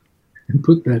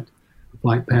put that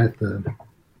flight path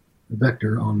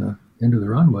vector on the end of the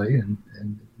runway, and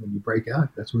when you break out,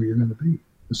 that's where you're going to be,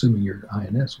 assuming your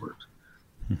INS works.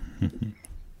 It'd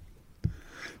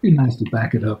be nice to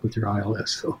back it up with your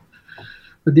ILS. So.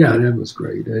 But yeah, that was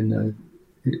great, and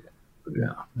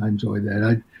I enjoyed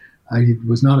that. I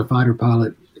was not a fighter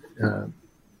pilot. I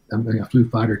flew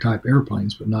fighter type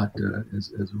airplanes, but not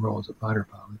as a role as a fighter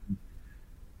pilot.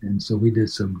 And so we did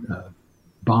some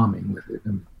bombing with it,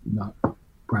 and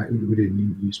we didn't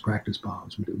even use practice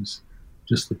bombs, but it was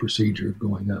just the procedure of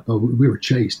going up. Oh, we were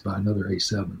chased by another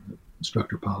A7. The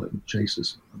instructor pilot would chase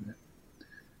us on that,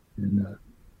 and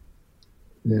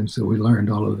then so we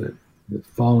learned all of the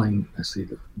falling.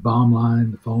 The bomb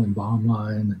line, the falling bomb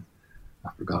line, and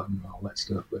I've forgotten all that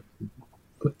stuff. But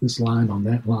put this line on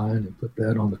that line, and put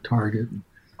that on the target,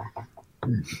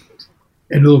 and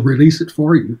it'll release it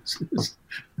for you.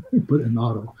 Put it in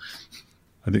auto.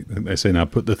 I think they say now,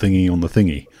 put the thingy on the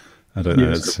thingy. I don't know.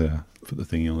 Yes. It's put the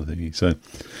thingy on the thingy. So I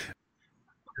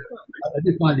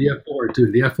did find the F4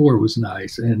 too. The F4 was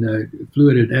nice, and flew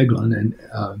it at Eglin, and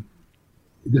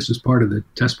this was part of the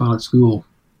test pilot school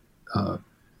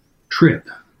trip.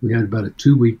 We had about a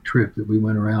 2-week trip that we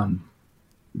went around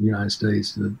the United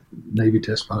States, the Navy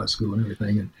test pilot school and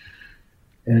everything,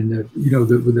 and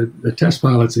the test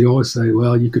pilots, they always say,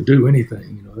 well, you could do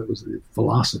anything. That was the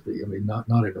philosophy. I mean, not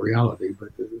in reality,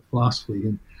 but the philosophy.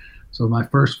 And so my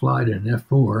first flight in an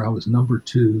F4, I was number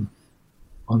 2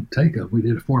 on takeoff. We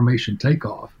did a formation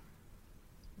takeoff,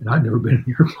 and I'd never been in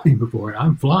an airplane before.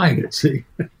 I'm flying at sea.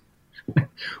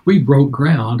 We broke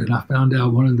ground, and I found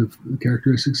out one of the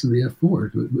characteristics of the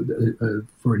F4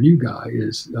 for a new guy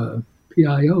is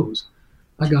PIOs.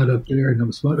 I got up there and I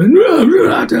was flying.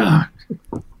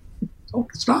 Oh,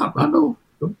 stop! I know.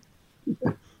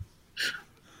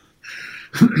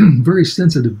 Very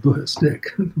sensitive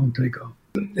stick on takeoff.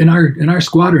 In our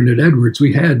squadron at Edwards,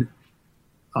 we had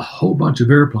a whole bunch of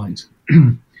airplanes,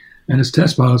 and And as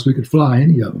test pilots, we could fly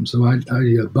any of them. So I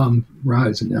bummed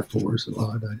rides in F-4s a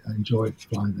lot. I enjoyed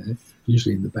flying that.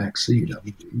 Usually in the back seat, I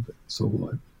would be, but so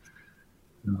what?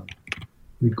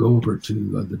 We'd go over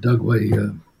to the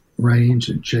Dugway range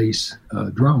and chase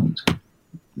drones.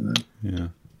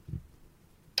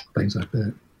 Things like that.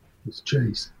 It was a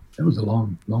chase. That was a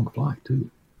long flight, too.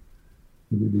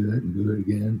 We would do that and do it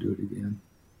again.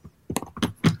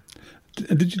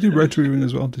 Did you do rotary wing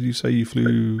as well? Did you say you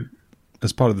flew,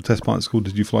 as part of the test pilot school,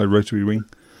 did you fly rotary wing?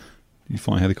 Did you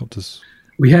fly helicopters?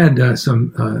 We had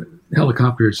some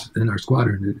helicopters in our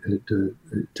squadron at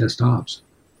test ops.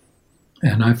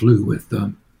 And I flew with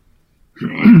a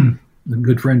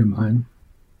good friend of mine.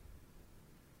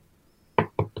 Can't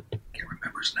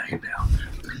remember his name now.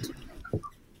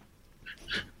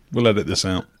 We'll edit this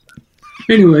out.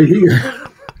 Anyway, he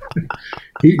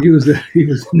was an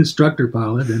instructor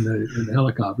pilot in the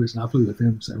helicopters, and I flew with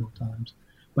him several times.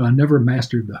 But I never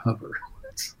mastered the hover.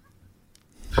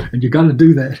 And you got to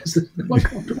do that as a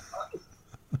helicopter pilot.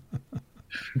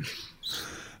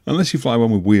 Unless you fly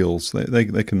one with wheels,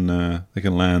 they can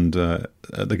land.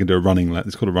 They can do a running.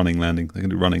 It's called a running landing. They can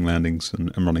do running landings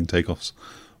and running takeoffs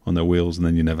on their wheels, and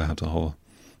then you never have to hover.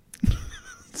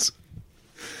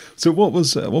 So, what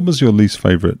was your least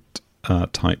favorite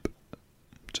type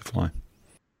to fly?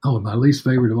 Oh, my least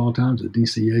favorite of all time is a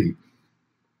DC-8.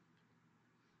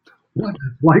 What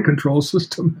a flight control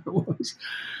system that was.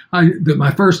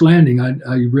 My first landing,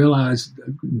 I realized,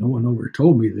 no one ever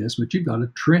told me this, but you've got to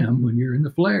trim when you're in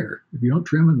the flare. If you don't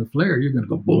trim in the flare, you're going to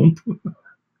go boom.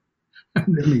 I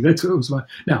mean, that's what it was.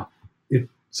 Now, if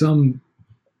some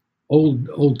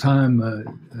old time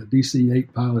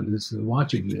DC-8 pilot is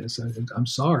watching this, I'm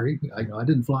sorry. I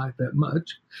didn't fly it that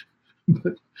much,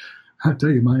 but I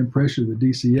tell you, my impression of the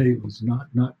DC-8 was not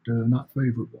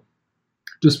favorable,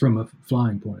 just from a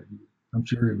flying point of view. I'm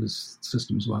sure it was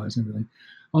systems wise and everything.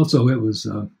 Also, I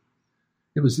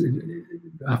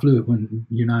flew it when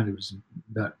United was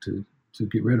about to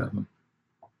get rid of them,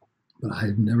 but I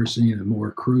had never seen a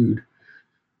more crude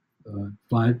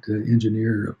flight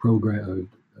engineer program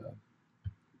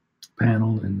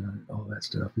panel and all that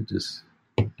stuff. It just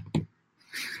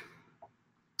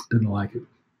didn't like it.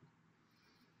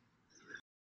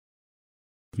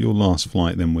 Your last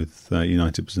flight then with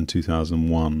United was in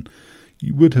 2001.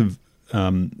 You would have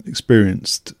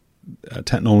experienced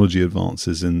technology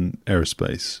advances in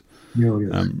aerospace. Oh,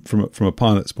 yes. From a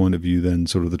pilot's point of view, then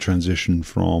sort of the transition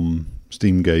from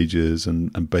steam gauges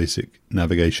and basic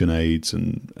navigation aids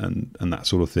and that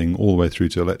sort of thing, all the way through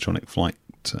to electronic flight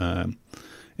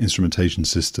instrumentation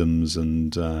systems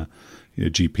and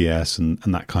GPS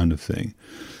and that kind of thing.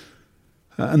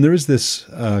 And there is this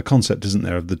concept, isn't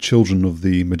there, of the children of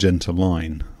the magenta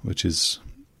line, which is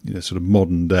sort of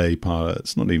modern day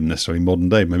pilots, not even necessarily modern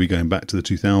day, maybe going back to the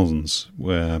 2000s,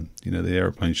 where the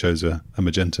aeroplane shows a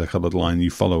magenta coloured line, you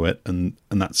follow it, and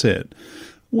that's it.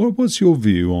 What's your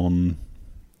view on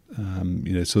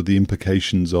sort of the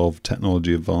implications of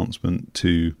technology advancement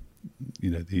to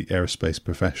the aerospace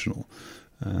professional?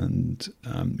 And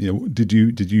did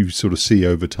you sort of see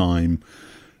over time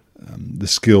the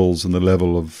skills and the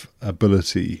level of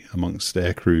ability amongst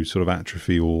aircrew sort of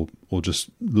atrophy or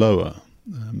just lower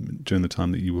during the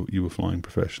time that you were flying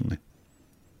professionally?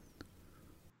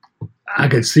 I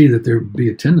could see that there would be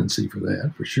a tendency for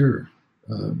that, for sure.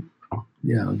 The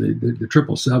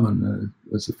 777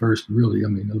 was the first really,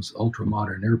 it was ultra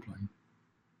modern airplane.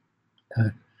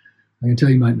 I can tell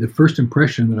you the first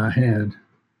impression that I had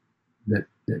that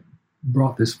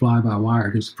brought this fly-by-wire,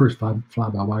 it was the first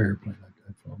fly-by-wire airplane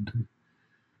I'd flown to,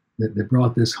 that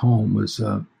brought this home was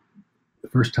the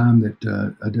first time that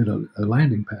I did a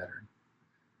landing pattern.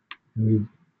 And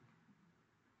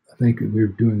I think we were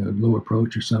doing a low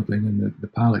approach or something, and the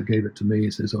pilot gave it to me.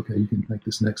 He says, okay, you can make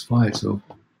this next flight. So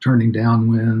turning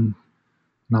downwind, and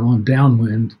I'm on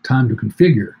downwind, time to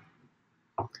configure.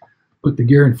 Put the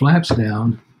gear and flaps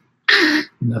down,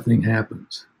 nothing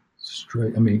happens.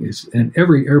 Straight. And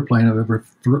every airplane I've ever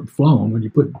flown, when you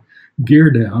put gear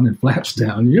down and flaps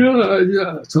down,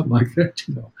 something like that,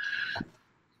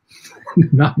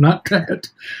 not that.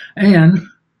 And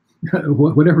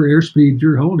whatever airspeed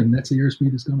you're holding, that's the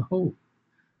airspeed it's going to hold.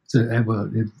 So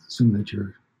assume that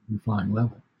you're flying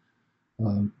level.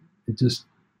 It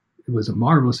was a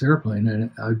marvelous airplane,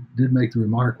 and I did make the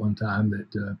remark one time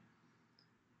that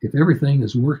if everything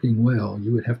is working well,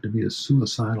 you would have to be a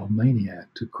suicidal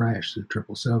maniac to crash the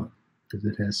 777 because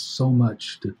it has so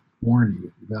much to warn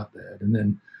you about that. And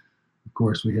then, of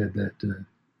course, we had that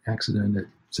accident at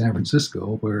San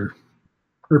Francisco where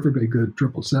perfectly good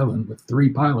 777 with 3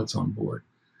 pilots on board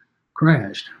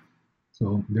crashed.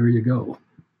 So there you go.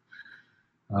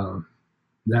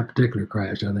 That particular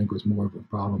crash, I think, was more of a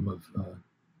problem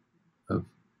of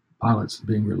pilots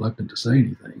being reluctant to say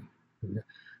anything.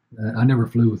 I never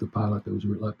flew with a pilot that was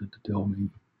reluctant to tell me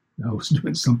I was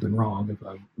doing something wrong if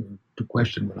I to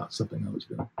question about something I was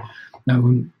doing. Now,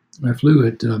 when I flew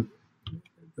it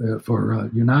for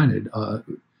United,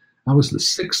 I was the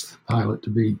sixth pilot to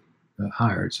be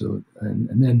hired. So,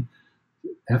 and then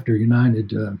after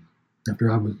United,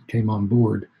 after came on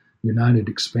board, United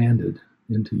expanded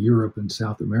into Europe and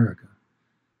South America.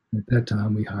 And at that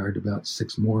time, we hired about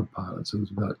 6 more pilots. It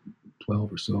was about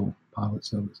 12 or so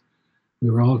pilots of us. We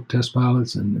were all test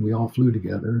pilots, and we all flew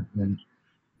together. And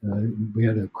we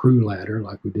had a crew ladder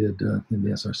like we did in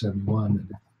the SR-71.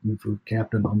 And if you were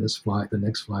captain on this flight, the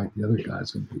next flight, the other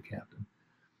guy's going to be captain.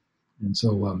 And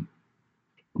so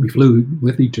we flew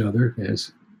with each other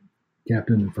as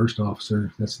captain and first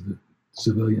officer. That's the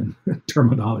civilian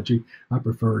terminology. I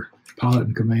prefer pilot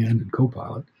in command and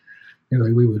co-pilot.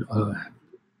 Anyway, we would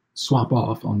swap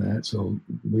off on that, so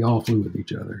we all flew with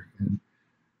each other. And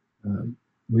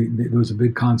there was a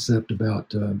big concept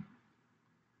about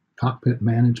cockpit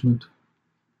management,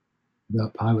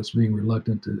 about pilots being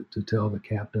reluctant to tell the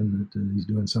captain that he's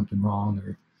doing something wrong,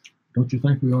 or don't you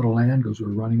think we ought to land because we're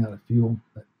running out of fuel,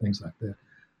 things like that.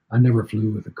 I never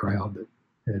flew with a crowd that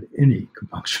had any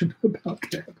compunction about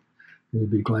that. They'd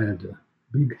be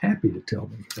happy to tell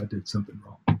me if I did something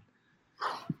wrong.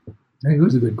 And it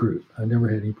was a good group. I never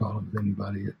had any problem with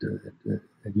anybody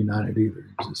at United either.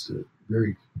 It was just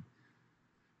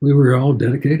we were all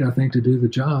dedicated, I think, to do the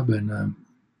job. And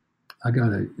I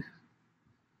got I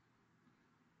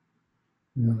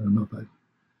don't know if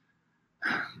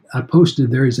I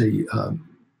posted, there is a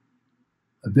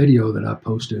video that I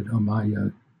posted on my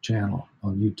channel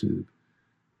on YouTube.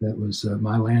 That was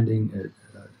my landing at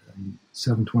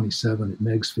 727 at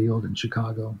Meigs Field in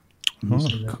Chicago. Oh,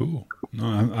 cool. No,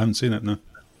 I haven't seen it, no.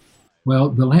 Well,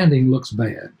 the landing looks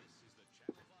bad.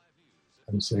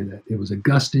 I would say that. It was a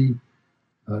gusty.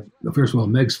 First of all,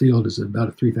 Meigs Field is about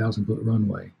a 3,000-foot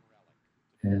runway.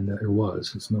 And it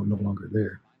was. It's no longer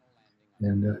there.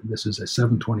 And this is a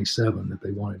 727 that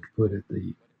they wanted to put at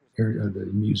the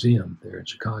museum there in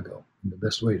Chicago. And the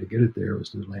best way to get it there was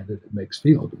to land it at Meigs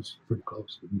Field. It was pretty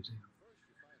close to the museum.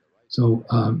 So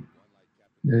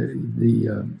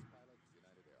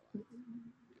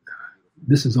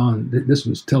this is on. This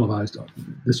was televised.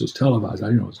 This was televised. I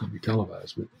didn't know it was going to be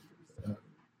televised, but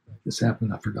this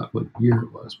happened. I forgot what year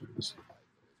it was, but it was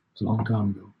a long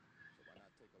time ago.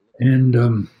 And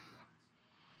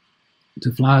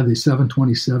to fly the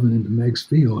 727 into Meigs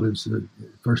Field, it was the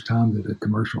first time that a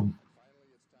commercial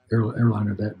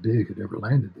airliner that big had ever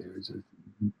landed there. It's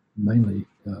mainly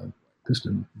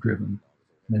piston-driven,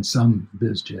 and some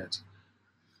biz jets,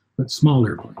 but small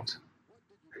airplanes.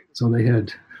 So they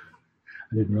had,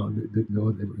 I didn't know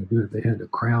they were going to do it. They had a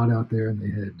crowd out there, and they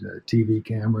had TV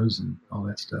cameras and all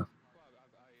that stuff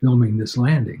filming this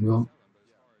landing. Well,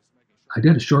 I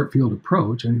did a short field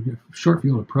approach, and a short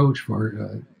field approach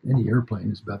for any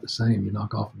airplane is about the same. You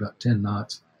knock off about 10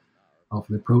 knots off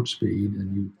the approach speed,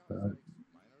 and you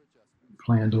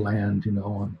plan to land,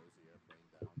 on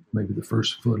maybe the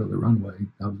first foot of the runway.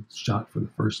 I was shot for the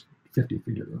first 50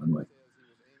 feet of the runway.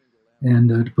 And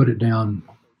to put it down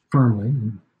firmly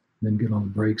and then get on the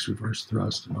brakes, reverse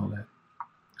thrust, and all that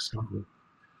stuff.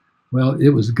 Well, it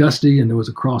was gusty and there was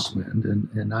a crosswind,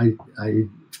 and I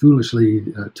foolishly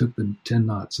took the 10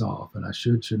 knots off, and I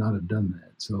should not have done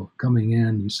that. So coming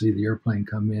in, you see the airplane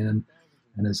come in,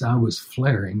 and as I was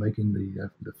flaring, making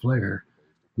the flare,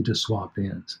 it just swapped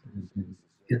ends and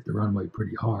hit the runway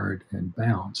pretty hard and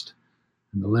bounced.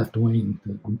 And the left wing,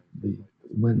 the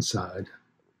wind side,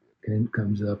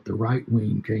 comes up. The right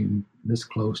wing came this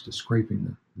close to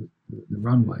scraping the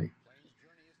runway.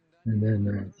 And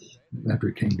then after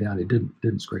it came down, it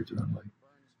didn't scrape the runway.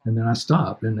 And then I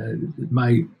stopped. And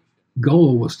my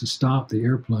goal was to stop the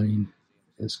airplane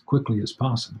as quickly as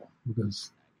possible,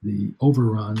 because the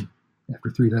overrun after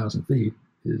 3,000 feet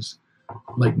is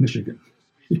Lake Michigan.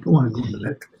 You don't want to go into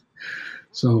that.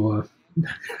 So,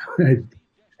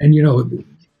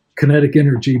 kinetic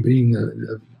energy being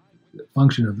a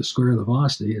function of the square of the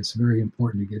velocity, it's very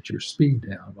important to get your speed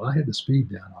down. Well, I had the speed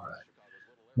down all right.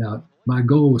 Now, my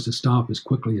goal was to stop as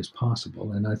quickly as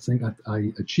possible, and I think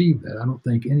I achieved that. I don't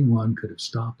think anyone could have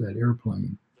stopped that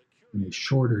airplane in a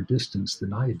shorter distance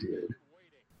than I did,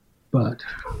 but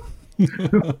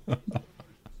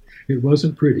it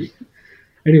wasn't pretty.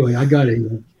 Anyway, I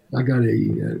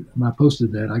when I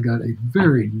posted that, I got a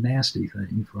very nasty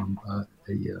thing from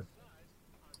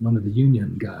one of the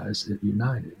union guys at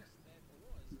United,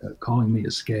 calling me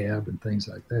a scab and things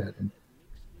like that. And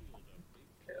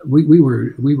we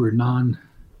were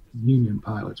non-union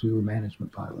pilots. We were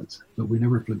management pilots, but we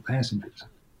never flew passengers.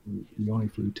 We only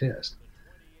flew test.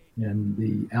 And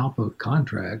the ALPA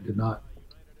contract did not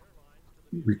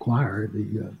require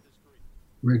the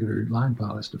regular line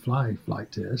pilots to fly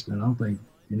flight test, and I don't think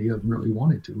any of them really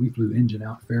wanted to. We flew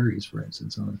engine-out ferries, for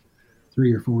instance, on a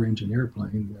 3 or 4 engine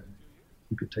airplane.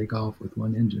 You could take off with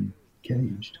one engine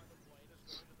caged.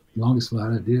 The longest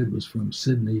flight I did was from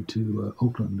Sydney to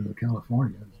Oakland,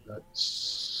 California. About a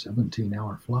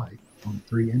 17-hour flight on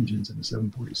 3 engines in a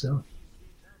 747.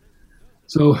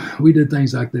 So we did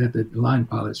things like that the line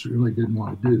pilots really didn't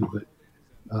want to do. But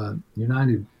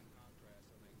United,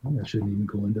 I shouldn't even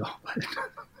go into all that.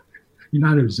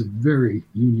 United was a very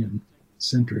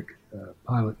union-centric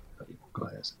pilot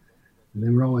class. And they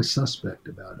were always suspect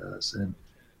about us. And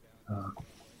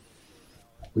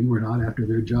we were not after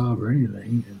their job or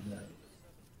anything. And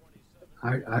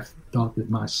I thought that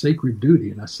my sacred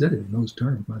duty, and I said it in those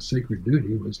terms, my sacred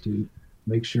duty was to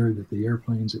make sure that the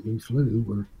airplanes that we flew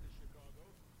were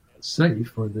safe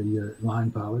for the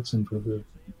line pilots and for the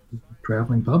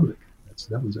traveling public.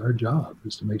 That was our job,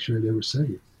 was to make sure they were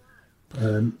safe.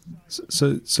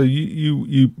 So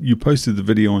you posted the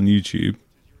video on YouTube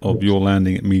of your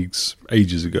landing at Meigs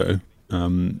ages ago,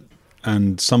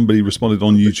 and somebody responded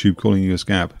on YouTube calling you a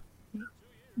scab.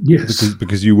 Yes,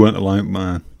 because you weren't a line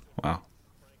man. Wow.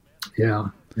 Yeah,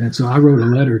 and so I wrote a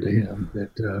letter to him that.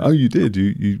 Oh, you did.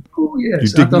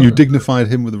 Yes, you dignified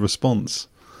him with a response.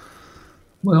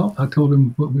 Well, I told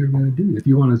him what we were going to do. If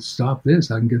you want to stop this,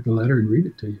 I can get the letter and read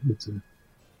it to you. It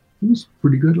was a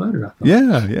pretty good letter, I thought.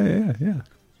 Yeah.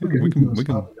 Okay, we can.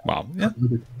 Wow.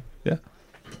 Yeah.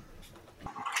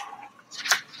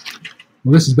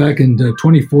 Well, this is back in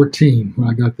 2014 when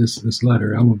I got this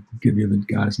letter. I won't give you the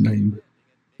guy's name, but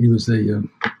he was an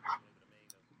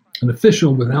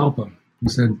official with ALPA. He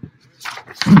said,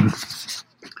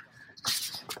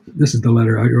 this is the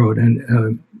letter I wrote,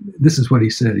 and this is what he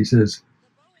said. He says,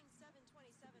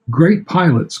 "Great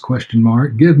pilots, ?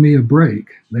 Give me a break.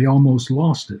 They almost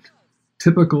lost it.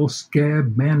 Typical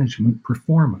scab management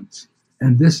performance.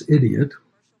 And this idiot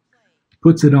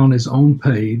puts it on his own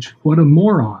page. What a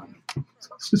moron."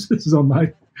 This is on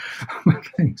my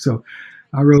thing. So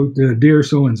I wrote, "Dear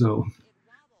so-and-so,"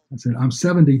 I said, "I'm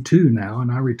 72 now,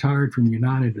 and I retired from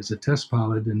United as a test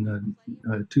pilot in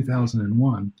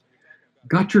 2001.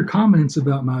 Got your comments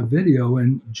about my video,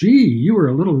 and gee, you were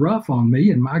a little rough on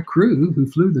me and my crew who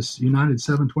flew this United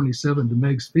 727 to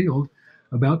Meigs Field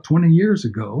about 20 years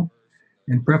ago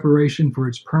in preparation for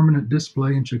its permanent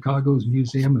display in Chicago's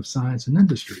Museum of Science and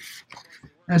Industry.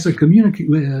 As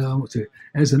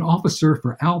as an officer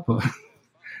for ALPA,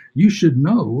 you should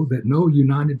know that no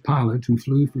United pilot who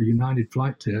flew for United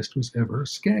Flight Test was ever a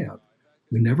scab.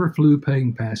 We never flew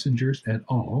paying passengers at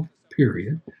all,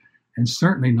 period, and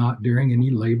certainly not during any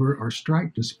labor or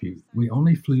strike dispute. We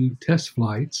only flew test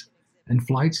flights and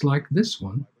flights like this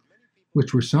one,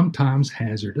 which were sometimes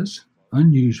hazardous,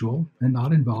 unusual, and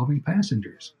not involving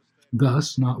passengers,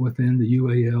 thus not within the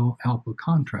UAL ALPA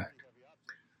contract.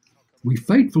 We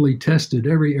faithfully tested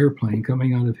every airplane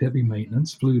coming out of heavy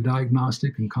maintenance, flew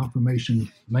diagnostic and confirmation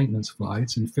maintenance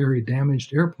flights, and ferried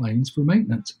damaged airplanes for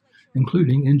maintenance,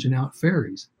 including engine-out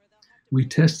ferries. We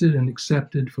tested and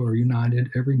accepted for United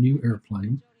every new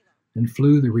airplane and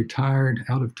flew the retired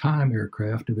out-of-time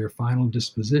aircraft to their final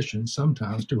disposition,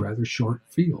 sometimes to rather short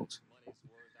fields.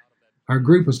 Our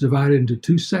group was divided into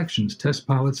 2 sections, test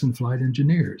pilots and flight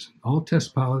engineers. All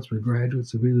test pilots were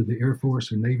graduates of either the Air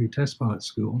Force or Navy Test Pilot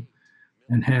School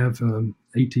and have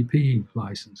ATP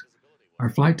license. Our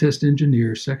flight test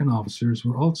engineers, second officers,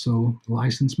 were also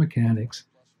licensed mechanics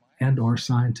and or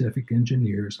scientific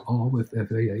engineers, all with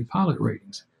FAA pilot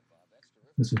ratings.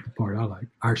 This is the part I like.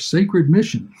 Our sacred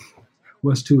mission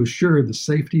was to assure the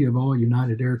safety of all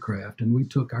United aircraft, and we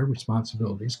took our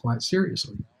responsibilities quite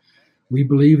seriously. We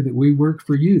believe that we work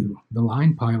for you, the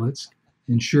line pilots,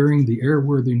 ensuring the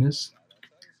airworthiness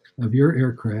of your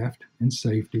aircraft and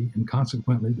safety, and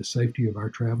consequently the safety of our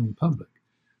traveling public.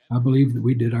 I believe that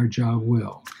we did our job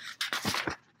well.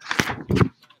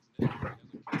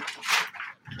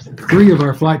 3 of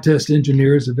our flight test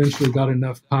engineers eventually got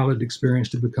enough pilot experience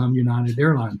to become United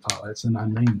Airline pilots, and I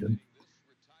named them.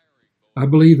 I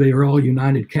believe they are all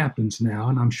United captains now,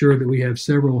 and I'm sure that we have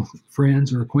several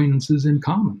friends or acquaintances in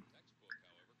common.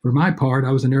 For my part,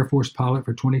 I was an Air Force pilot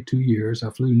for 22 years.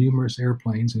 I flew numerous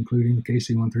airplanes, including the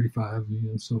KC-135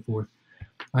 and so forth.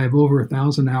 I have over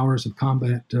 1,000 hours of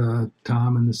combat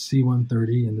time in the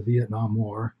C-130 in the Vietnam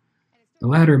War. The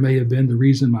latter may have been the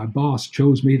reason my boss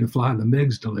chose me to fly the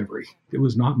Meigs delivery. It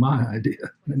was not my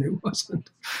idea, and it wasn't.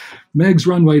 Meigs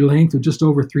runway length of just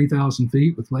over 3,000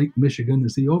 feet with Lake Michigan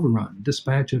as the overrun.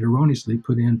 Dispatch had erroneously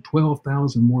put in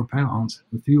 12,000 more pounds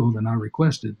of fuel than I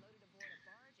requested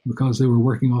because they were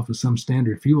working off of some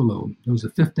standard fuel load. There was a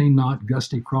 15-knot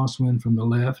gusty crosswind from the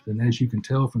left, and as you can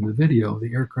tell from the video,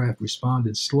 the aircraft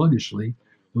responded sluggishly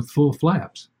with full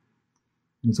flaps.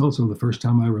 It's also the first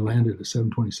time I ever landed a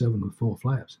 727 with full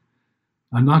flaps.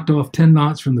 I knocked off 10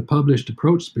 knots from the published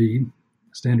approach speed,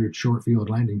 standard short field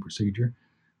landing procedure,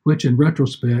 which in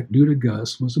retrospect, due to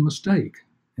Gus, was a mistake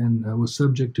and was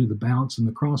subject to the bounce and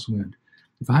the crosswind.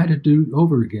 If I had to do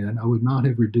over again, I would not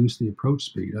have reduced the approach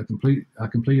speed. I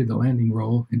completed the landing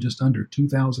roll in just under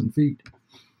 2,000 feet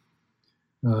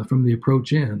from the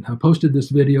approach end. I posted this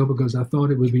video because I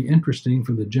thought it would be interesting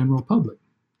for the general public.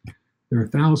 There are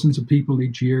thousands of people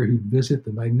each year who visit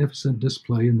the magnificent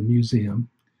display in the Museum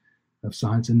of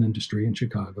Science and Industry in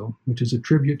Chicago, which is a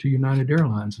tribute to United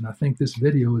Airlines, and I think this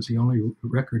video is the only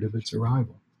record of its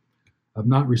arrival. I've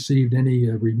not received any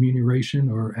remuneration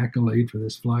or accolade for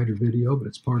this flight or video, but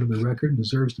it's part of the record and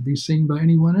deserves to be seen by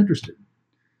anyone interested.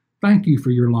 Thank you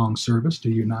for your long service to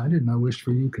United, and I wish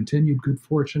for you continued good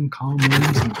fortune, calm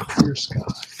winds, and a clear sky.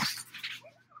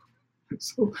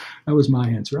 So that was my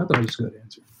answer. I thought it was a good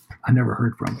answer. I never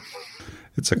heard from it.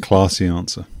 It's a classy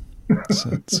answer.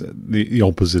 It's the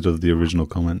opposite of the original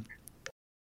comment.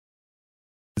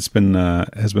 It's been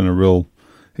has been a real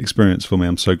experience for me.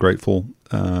 I'm so grateful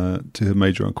to have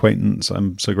made your acquaintance.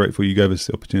 I'm so grateful you gave us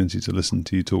the opportunity to listen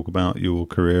to you talk about your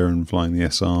career and flying the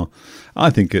SR. I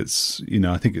think it's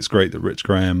great that Rich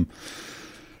Graham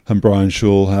and Brian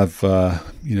Shaw have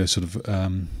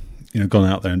gone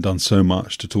out there and done so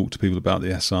much to talk to people about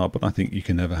the SR, but I think you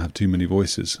can never have too many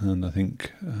voices. And I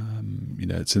think,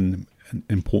 it's an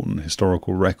important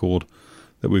historical record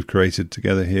that we've created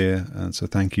together here. And so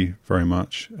thank you very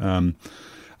much. I'm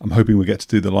hoping we get to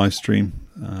do the live stream.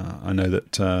 I know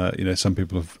that, some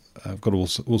people have got all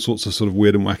sorts of sort of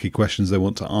weird and wacky questions they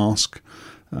want to ask.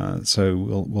 So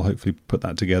we'll hopefully put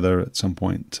that together at some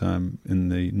point in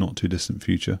the not too distant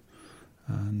future.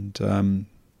 And,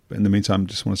 but in the meantime,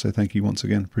 just want to say thank you once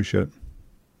again. Appreciate it.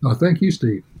 Oh, thank you,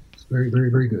 Steve. It's very, very,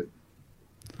 very good.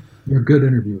 You're a good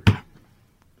interviewer.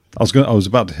 I was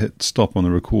about to hit stop on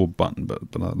the record button, but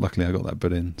luckily I got that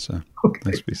bit in. So okay.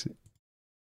 Let's be